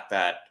and the fact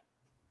that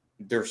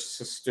their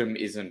system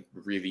isn't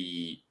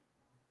really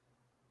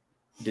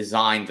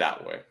designed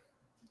that way.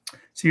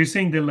 So you're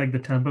saying they're like the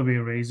Tampa Bay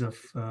Rays of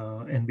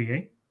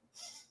NBA?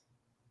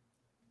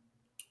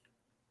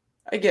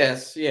 I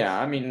guess,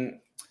 yeah.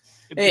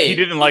 He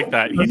didn't like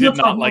that. He did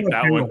not like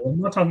that one.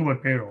 I'm not talking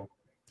about payroll.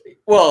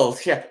 Well,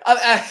 yeah.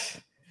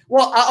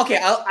 Okay.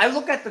 I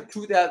look at the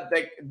two that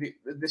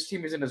this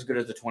team isn't as good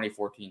as the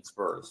 2014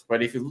 Spurs.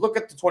 But if you look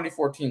at the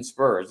 2014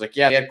 Spurs, they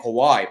had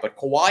Kawhi, but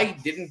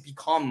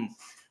Kawhi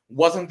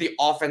wasn't the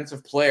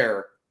offensive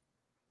player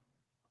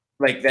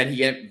that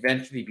he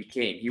eventually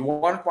became. He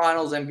won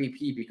Finals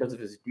MVP because of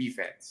his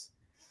defense.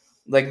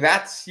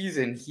 That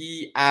season,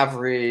 he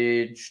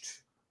averaged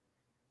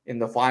in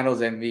the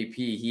Finals MVP,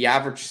 he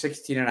averaged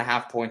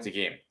 16.5 points a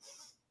game.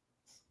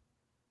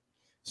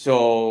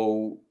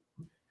 So,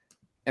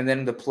 and then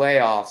in the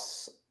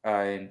playoffs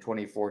in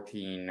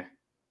 2014,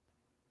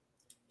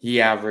 he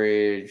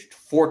averaged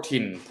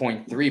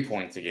 14.3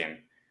 points a game.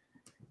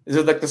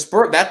 So the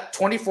Spurs, that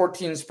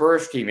 2014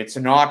 Spurs team, it's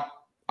not.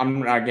 I'm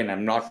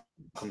not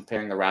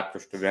comparing the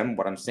Raptors to them.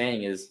 What I'm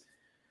saying is,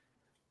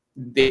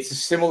 it's a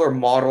similar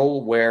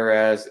model,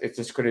 whereas it's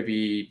just going to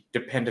be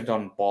dependent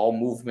on ball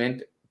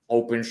movement,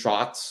 open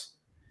shots,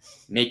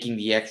 making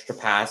the extra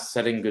pass,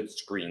 setting good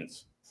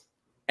screens.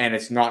 And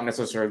it's not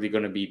necessarily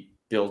going to be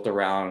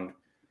building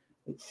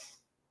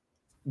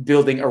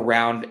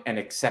around an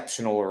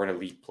exceptional or an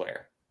elite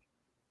player.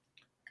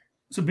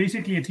 So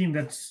basically, a team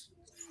that's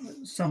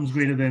sums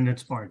greater than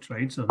its parts,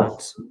 right? So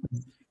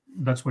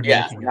that's what you're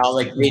looking now at.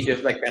 like they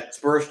just like that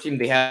Spurs team,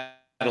 they had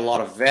a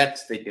lot of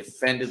vets. They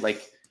defended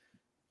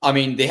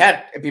they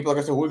had people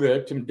like I said, well, they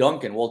had Tim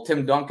Duncan. Well,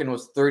 Tim Duncan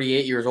was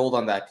 38 years old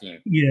on that team.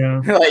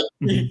 Yeah.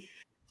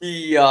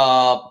 He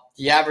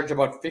averaged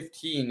about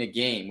 15 a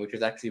game, which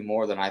is actually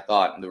more than I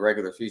thought in the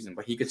regular season,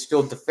 but he could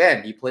still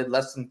defend. He played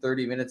less than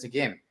 30 minutes a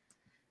game.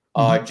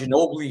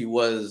 Ginobili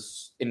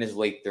was in his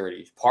late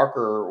 30s.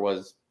 Parker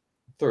was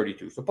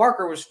 32. So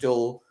Parker was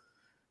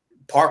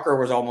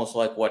almost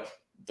like what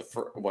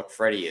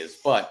Freddie is,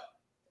 but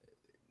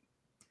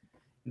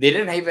they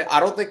didn't even. I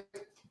don't think.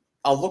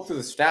 I'll look through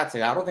the stats.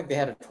 I don't think they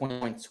had a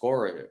 20-point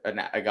scorer,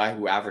 a guy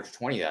who averaged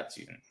 20 that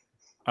season.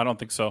 I don't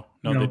think so.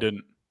 No. They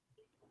didn't.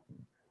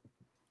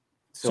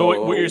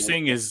 So what you're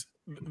saying is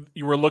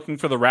you were looking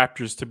for the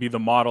Raptors to be the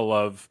model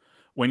of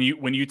when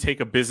you take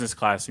a business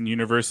class in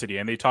university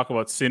and they talk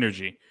about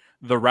synergy,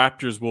 the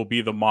Raptors will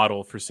be the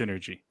model for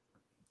synergy.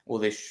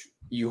 Well,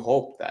 you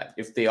hope that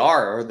if they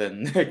are,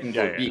 then they can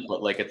go deep.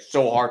 But it's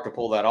so hard to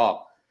pull that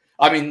off.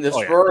 I mean, the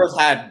Spurs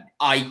had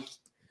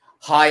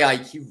high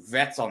IQ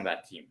vets on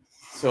that team,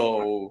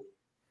 so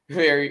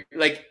very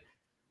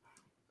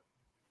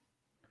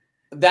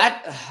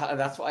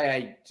that's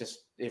why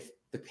if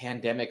the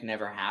pandemic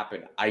never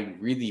happened, I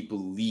really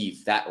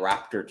believe that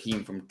Raptor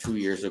team from 2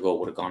 years ago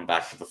would have gone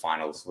back to the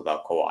finals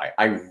without Kawhi.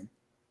 I,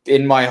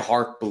 in my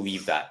heart,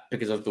 believe that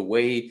because of the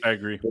way I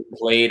agree. They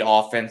played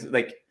offense.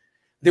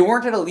 They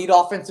weren't an elite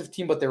offensive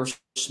team, but they were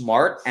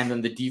smart, and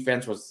then the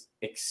defense was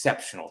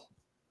exceptional.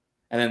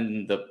 And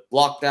then the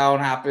lockdown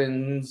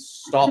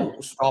happens,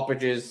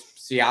 stoppages,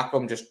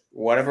 Siakam, just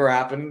whatever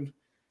happened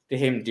to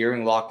him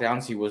during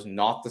lockdowns, he was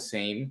not the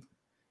same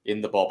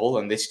in the bubble,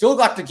 and they still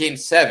got to Game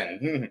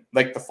 7,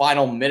 the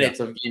final minutes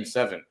of Game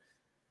 7,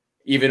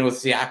 even with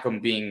Siakam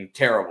being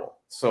terrible.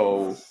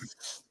 So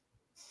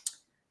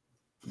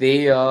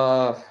they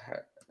that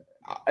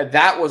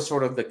was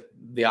sort of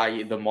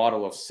the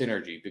model of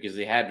synergy because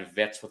they had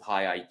vets with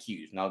high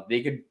IQs. Now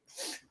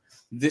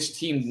this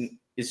team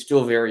is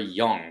still very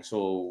young,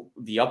 so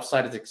the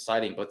upside is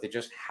exciting, but they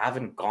just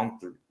haven't gone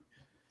through.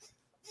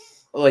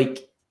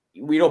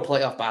 We know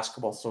playoff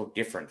basketball is so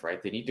different,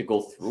 right? They need to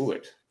go through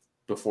it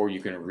before you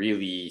can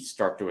really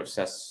start to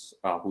assess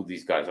who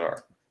these guys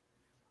are.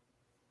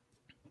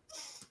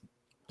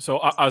 So,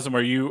 Azam,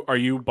 are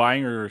you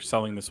buying or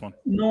selling this one?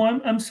 No,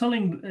 I'm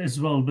selling as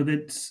well, but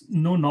it's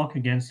no knock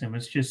against him.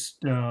 It's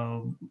just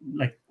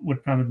like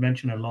what Pramit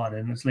mentioned a lot,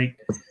 and it's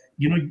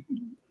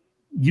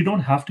you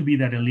don't have to be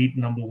that elite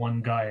number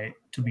one guy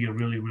to be a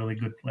really, really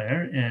good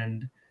player,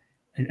 and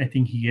I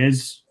think he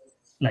is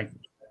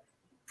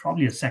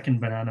probably a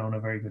second banana on a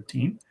very good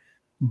team,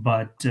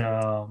 but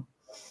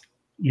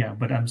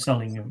but I'm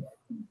selling him.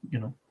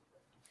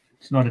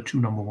 It's not a true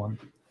number one.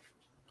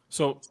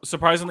 So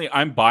surprisingly,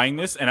 I'm buying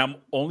this, and I'm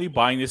only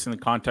buying this in the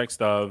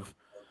context of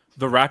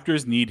the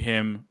Raptors need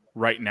him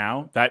right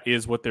now. That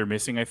is what they're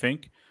missing, I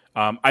think.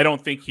 I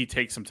don't think he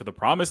takes them to the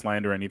promised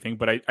land or anything,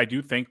 but I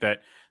do think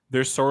that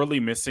they're sorely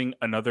missing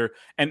another,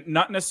 and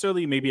not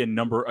necessarily maybe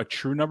a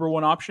true number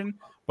one option,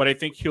 but I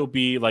think he'll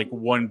be like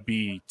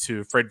 1B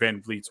to Fred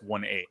VanVleet's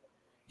 1A.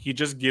 He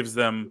just gives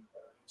them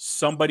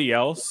somebody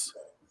else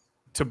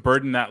to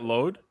burden that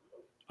load.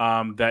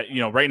 That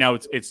right now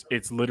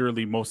it's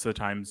literally most of the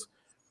times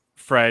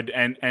Fred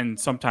and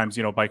sometimes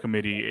by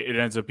committee it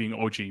ends up being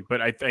OG.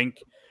 But I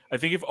think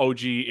if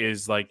OG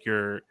is like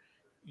your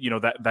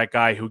that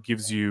guy who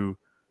gives you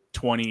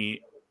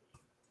 20,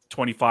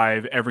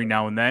 25 every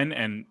now and then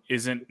and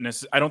isn't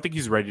necessarily, I don't think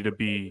he's ready to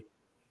be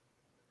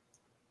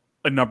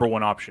a number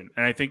one option.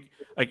 And I think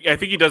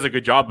he does a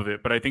good job of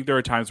it, but I think there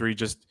are times where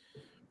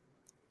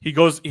he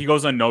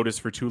goes unnoticed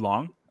for too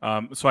long.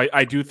 So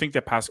I do think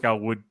that Pascal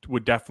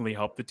would definitely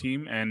help the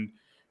team, and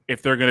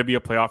if they're going to be a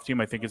playoff team,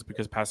 I think it's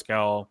because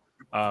Pascal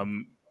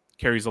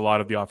carries a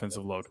lot of the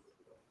offensive load.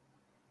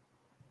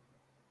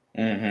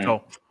 Mm-hmm.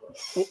 So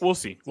we'll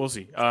see.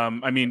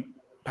 I mean,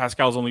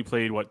 Pascal's only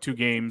played 2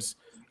 games,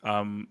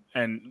 and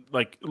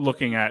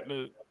looking at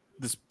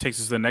this takes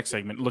us to the next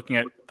segment. Looking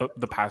at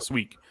the past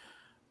week,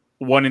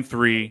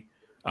 1-3,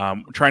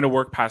 trying to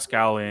work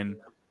Pascal in.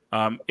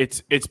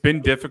 It's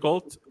been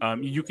difficult.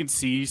 You can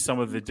see some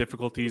of the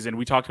difficulties, and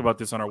we talked about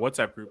this on our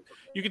WhatsApp group.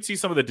 You can see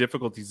some of the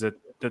difficulties that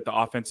the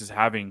offense is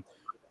having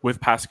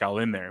with Pascal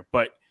in there.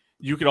 But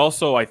you could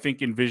also, I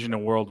think, envision a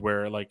world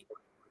where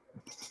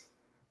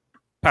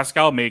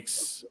Pascal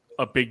makes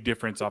a big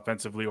difference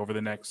offensively over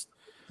the next.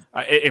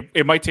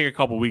 It might take a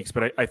couple weeks,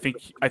 but I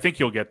think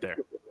he'll get there.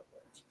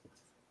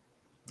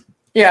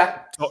 Yeah,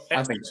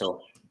 I think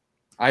so.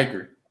 I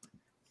agree,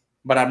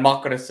 but I'm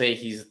not going to say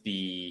he's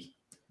the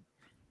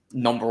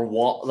number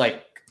one,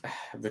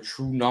 the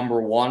true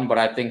number one, but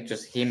I think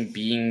just him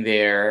being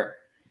there,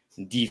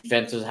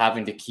 defenses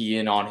having to key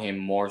in on him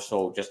more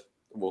so just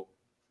will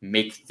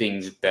make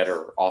things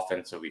better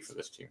offensively for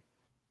this team.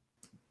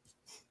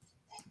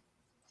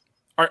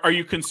 Are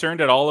you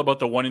concerned at all about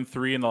the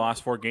 1-3 in the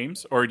last 4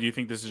 games, or do you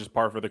think this is just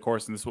par for the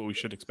course and this is what we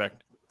should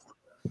expect?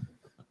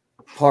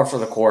 Par for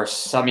the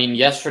course. I mean,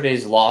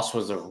 yesterday's loss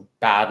was a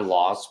bad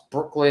loss.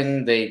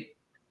 Brooklyn, they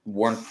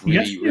weren't really.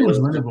 Yesterday was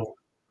winnable.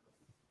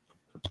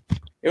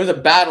 It was a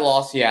bad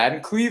loss, yeah.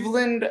 And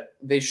Cleveland,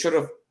 they should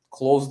have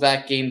closed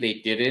that game. They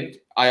didn't.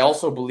 I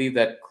also believe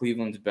that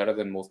Cleveland's better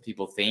than most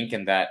people think,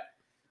 and that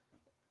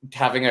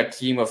having a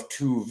team of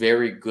 2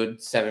 very good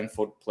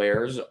 7-foot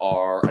players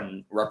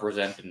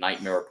represent a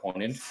nightmare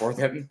opponent for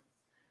them,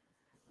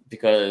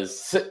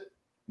 because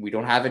we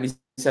don't have any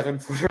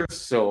 7-footers.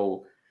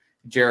 So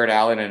Jared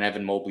Allen and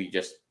Evan Mobley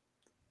just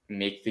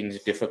make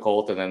things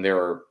difficult, and then there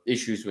are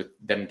issues with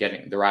them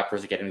the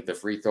Raptors getting to the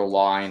free throw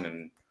line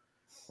and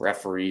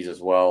referees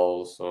as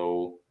well.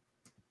 So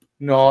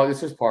no,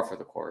 this is par for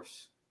the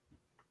course.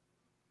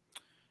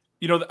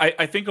 You know,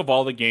 I think of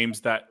all the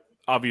games that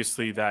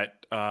obviously that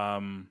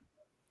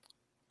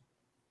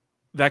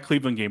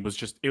Cleveland game was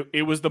just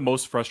it was the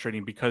most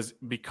frustrating because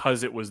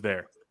it was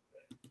there.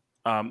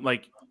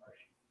 Like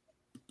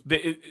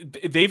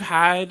they've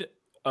had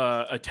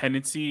a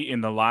tendency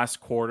in the last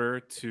quarter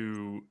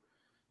to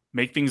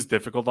make things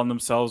difficult on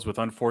themselves with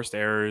unforced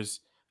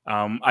errors.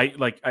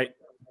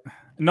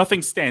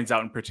 Nothing stands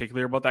out in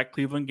particular about that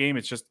Cleveland game.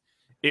 It's just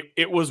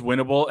it was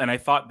winnable, and I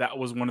thought that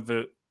was one of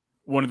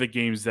the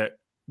games that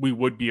we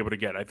would be able to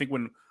get. I think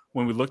when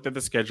we looked at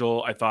the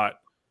schedule, I thought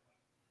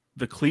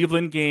the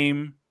Cleveland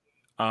game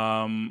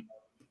and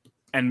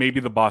maybe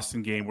the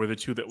Boston game were the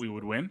 2 that we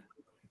would win.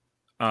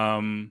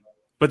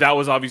 But that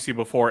was obviously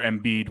before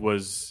Embiid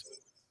was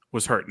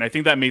hurt, and I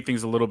think that made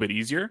things a little bit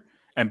easier.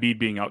 Embiid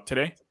being out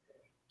today.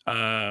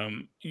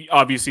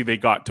 Obviously they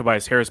got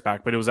Tobias Harris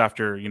back, but it was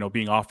after,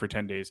 being off for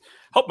 10 days.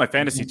 Helped my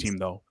fantasy team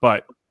though.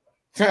 But,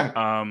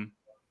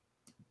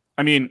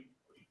 I mean,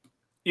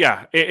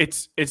 yeah,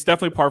 it's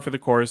definitely par for the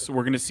course.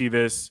 We're going to see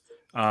this.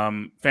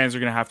 Fans are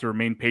going to have to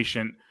remain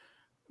patient.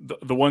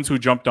 The ones who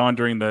jumped on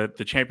during the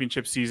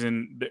championship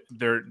season,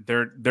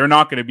 they're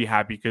not going to be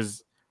happy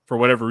because for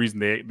whatever reason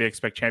they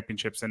expect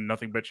championships and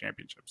nothing but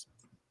championships.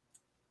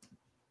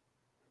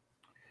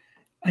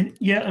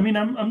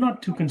 I'm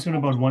not too concerned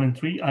about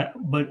 1-3.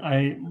 But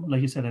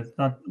like you said, I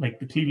thought like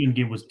the Cleveland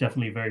game was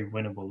definitely very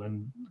winnable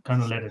and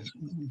kind of let it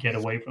get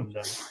away from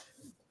them.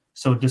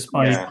 So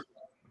despite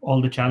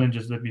all the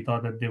challenges that we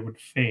thought that they would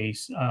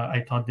face,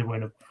 I thought they were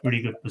in a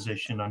pretty good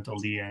position until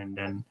the end.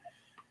 And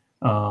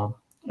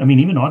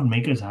even odd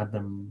makers had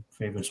them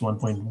favorites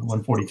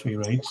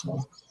 1.143, right?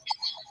 So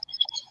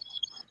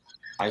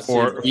I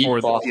see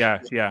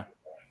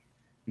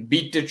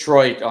beat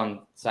Detroit on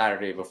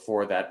Saturday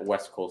before that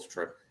West Coast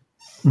trip.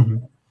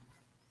 Mm-hmm.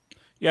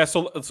 Yeah,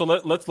 so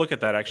let's look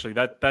at that. Actually,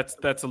 that's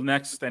the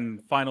next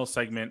and final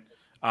segment.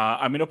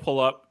 I'm going to pull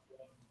up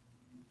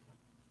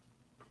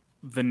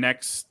the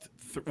next.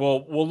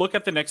 We'll look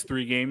at the next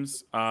 3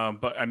 games.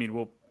 But I mean,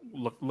 we'll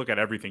look at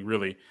everything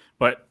really.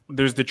 But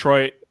there's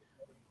Detroit,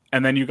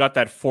 and then you got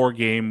that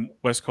 4-game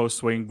West Coast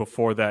swing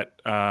before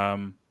that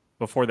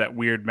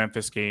weird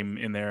Memphis game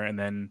in there, and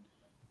then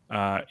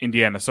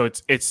Indiana. So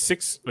it's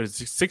 6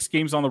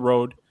 games on the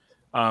road.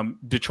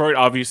 Detroit,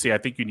 obviously, I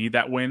think you need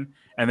that win,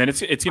 and then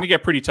it's going to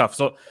get pretty tough.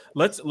 So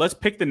let's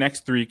pick the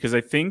next 3 because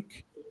I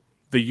think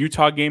the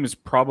Utah game is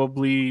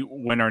probably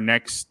when our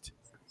next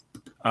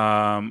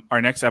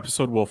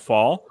episode will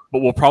fall,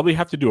 but we'll probably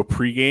have to do a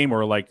pregame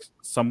or like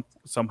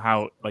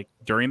somehow like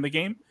during the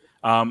game.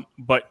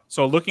 But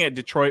so looking at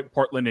Detroit,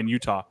 Portland, and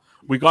Utah,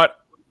 we got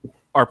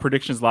our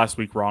predictions last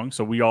week wrong,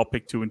 so we all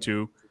picked 2 and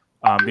 2.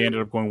 They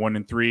ended up going 1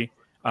 and 3.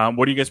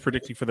 What are you guys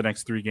predicting for the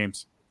next 3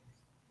 games?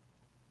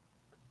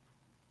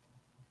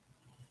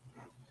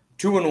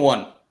 2 and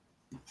 1.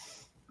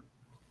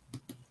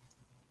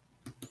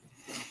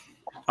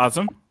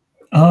 Awesome.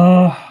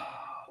 I'm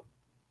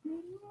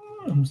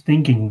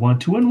thinking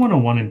 2 and 1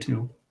 or 1 and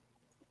 2.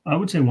 I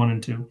would say 1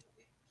 and 2.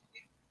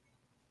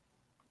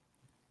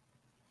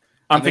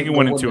 I'm thinking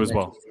 1 and 2 as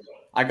well.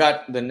 I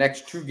got the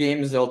next 2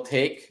 games they'll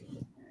take.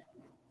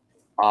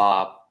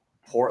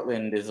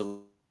 Portland is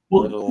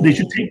they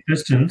should take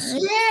Pistons.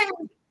 Yeah.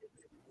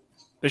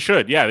 They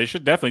should. Yeah, they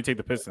should definitely take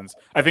the Pistons.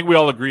 I think we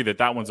all agree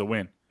that one's a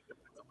win.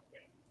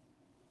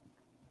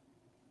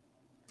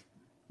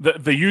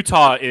 The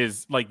Utah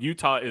is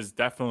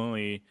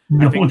definitely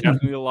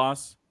definitely a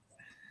loss.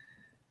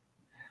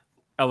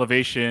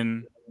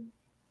 Elevation,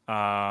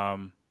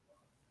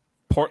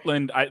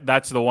 Portland.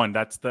 That's the one.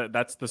 That's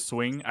the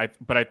swing.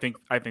 But I think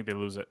they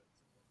lose it.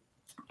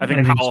 I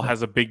think Powell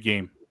has a big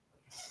game.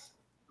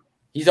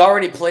 He's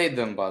already played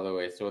them, by the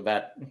way. So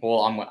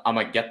I'm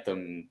gonna get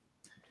them.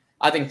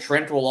 I think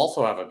Trent will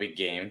also have a big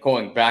game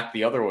going back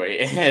the other way,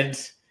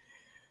 and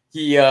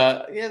he.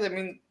 I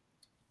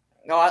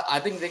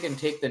think they can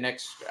take the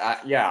next.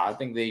 I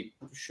think they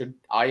should.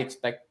 I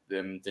expect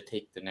them to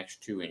take the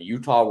next 2, and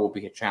Utah will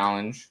be a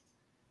challenge.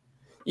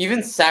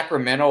 Even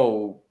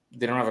Sacramento,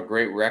 they don't have a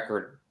great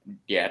record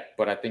yet,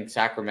 but I think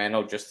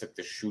Sacramento, just like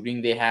the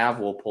shooting they have,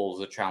 will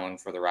pose a challenge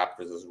for the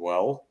Raptors as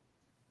well.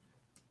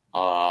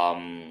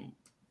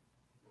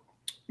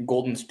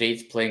 Golden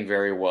State's playing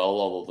very well,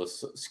 although the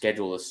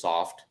schedule is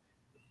soft.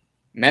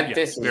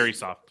 Memphis is very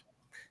soft.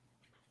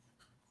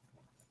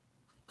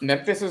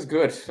 Memphis is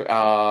good.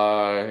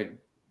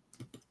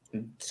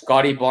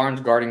 Scotty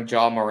Barnes guarding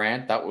Ja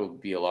Morant. That would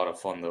be a lot of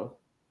fun, though.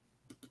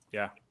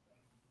 Yeah.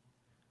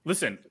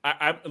 Listen,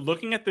 I'm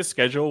looking at this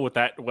schedule with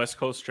that West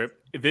Coast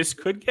trip. This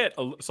could get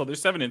so they're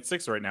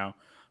 7-6 right now,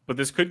 but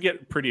this could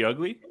get pretty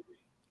ugly,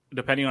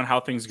 depending on how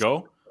things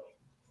go.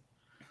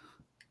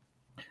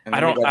 I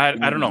don't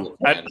know.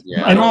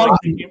 I know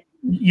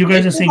you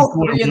guys are saying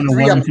 1, 2,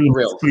 3. What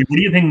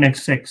do you think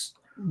next 6?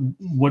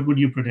 What would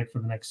you predict for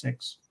the next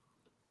 6?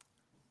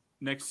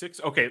 Next 6.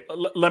 Okay,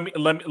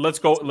 let's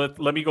go.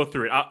 Let me go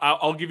through it.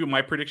 I'll give you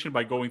my prediction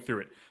by going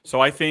through it.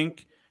 So I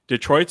think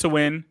Detroit's a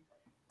win.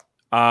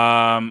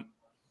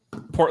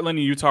 Portland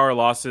and Utah are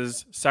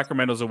losses.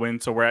 Sacramento's a win.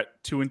 So we're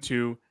at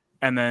 2-2,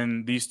 and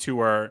then these two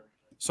are.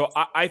 So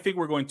I think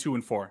we're going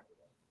 2-4.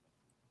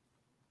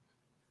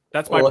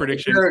 That's my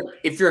prediction.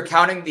 If you're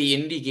counting the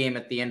Indy game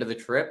at the end of the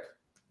trip.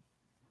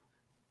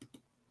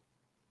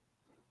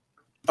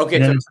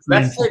 Okay, so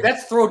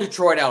let's throw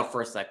Detroit out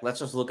for a sec. Let's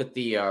just look at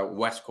the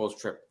West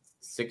Coast trip.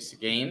 6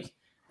 games.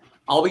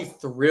 I'll be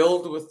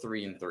thrilled with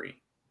 3-3.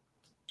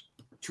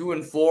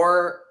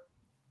 2-4.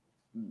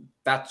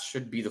 That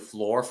should be the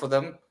floor for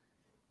them.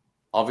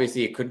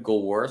 Obviously, it could go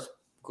worse,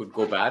 could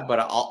go bad, but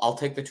I'll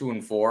take the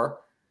 2-4.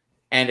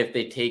 And if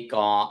they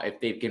if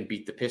they can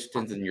beat the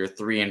Pistons, and you're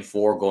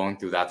 3-4 going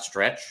through that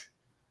stretch,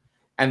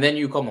 and then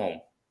you come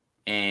home,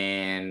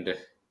 and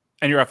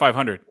you're at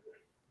 500.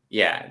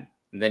 Yeah,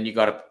 and then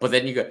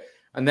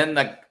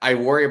I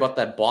worry about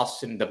that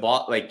Boston.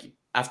 Like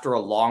after a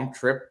long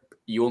trip,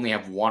 you only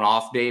have one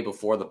off day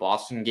before the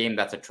Boston game.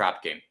 That's a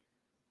trap game.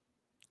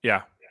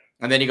 Yeah.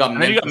 And then you got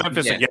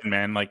Memphis again,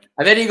 man. Like,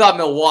 and then you got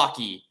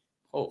Milwaukee.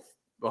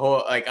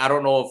 Like I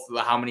don't know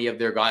how many of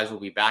their guys will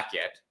be back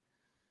yet.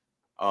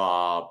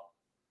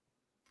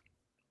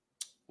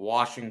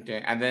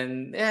 Washington, and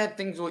then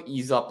things will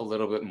ease up a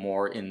little bit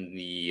more in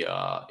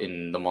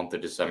the month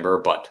of December.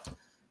 But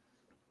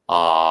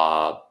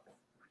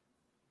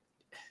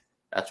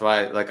that's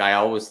why, like, I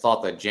always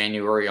thought that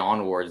January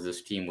onwards,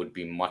 this team would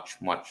be much,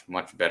 much,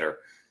 much better.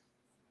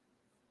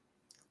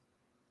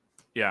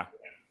 Yeah.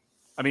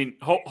 I mean,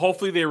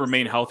 hopefully they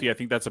remain healthy. I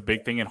think that's a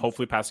big thing, and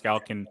hopefully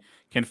Pascal can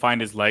find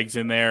his legs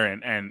in there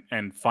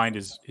and find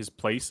his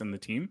place in the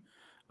team.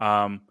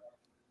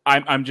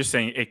 I'm just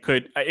saying it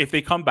could, if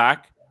they come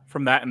back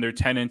from that and they're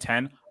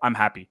 10-10, I'm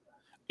happy.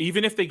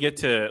 Even if they get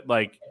to,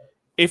 like,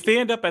 if they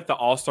end up at the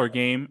All-Star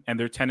game and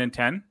they're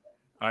 10-10,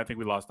 I think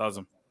we lost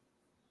Azam.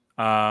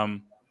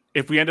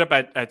 If we end up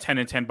at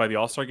 10-10 by the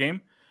All-Star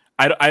game,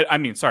 I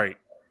mean, sorry,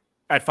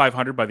 at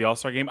 500 by the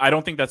All-Star game, I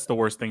don't think that's the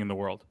worst thing in the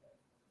world.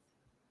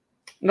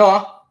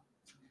 No,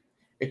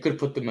 it could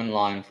put them in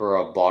line for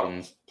a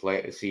bottom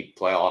seed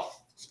playoff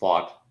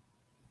spot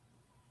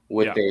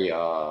with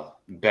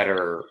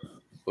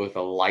with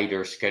a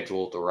lighter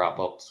schedule to wrap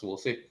up. So we'll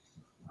see.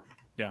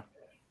 Yeah.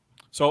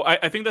 So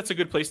I think that's a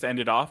good place to end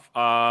it off.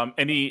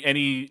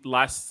 Any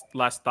last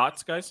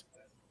thoughts, guys?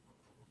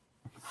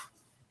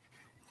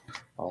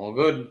 All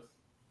good.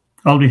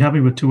 I'll be happy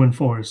with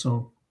 2-4.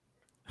 So.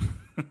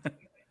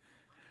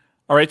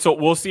 All right, so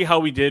we'll see how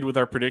we did with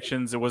our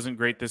predictions. It wasn't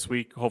great this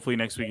week. Hopefully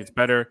next week it's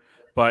better.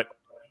 But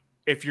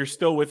if you're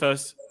still with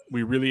us,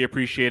 we really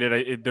appreciate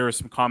it. There are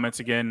some comments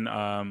again,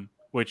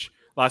 which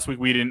last week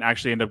we didn't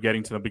actually end up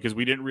getting to them because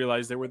we didn't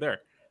realize they were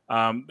there.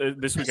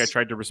 This week I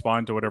tried to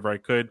respond to whatever I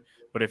could.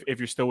 But if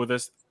you're still with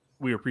us,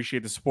 we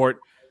appreciate the support.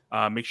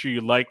 Make sure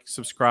you like,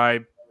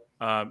 subscribe.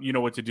 You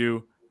know what to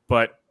do.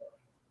 But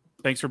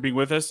thanks for being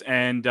with us,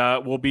 and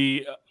we'll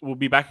be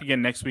back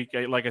again next week.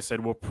 Like I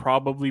said, we'll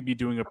probably be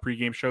doing a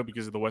pregame show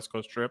because of the West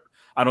Coast trip.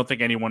 I don't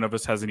think any one of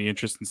us has any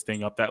interest in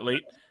staying up that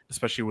late,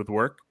 especially with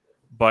work.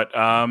 But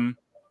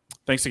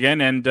thanks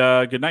again, and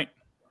good night.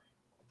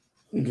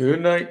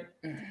 Good night.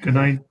 Good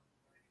night.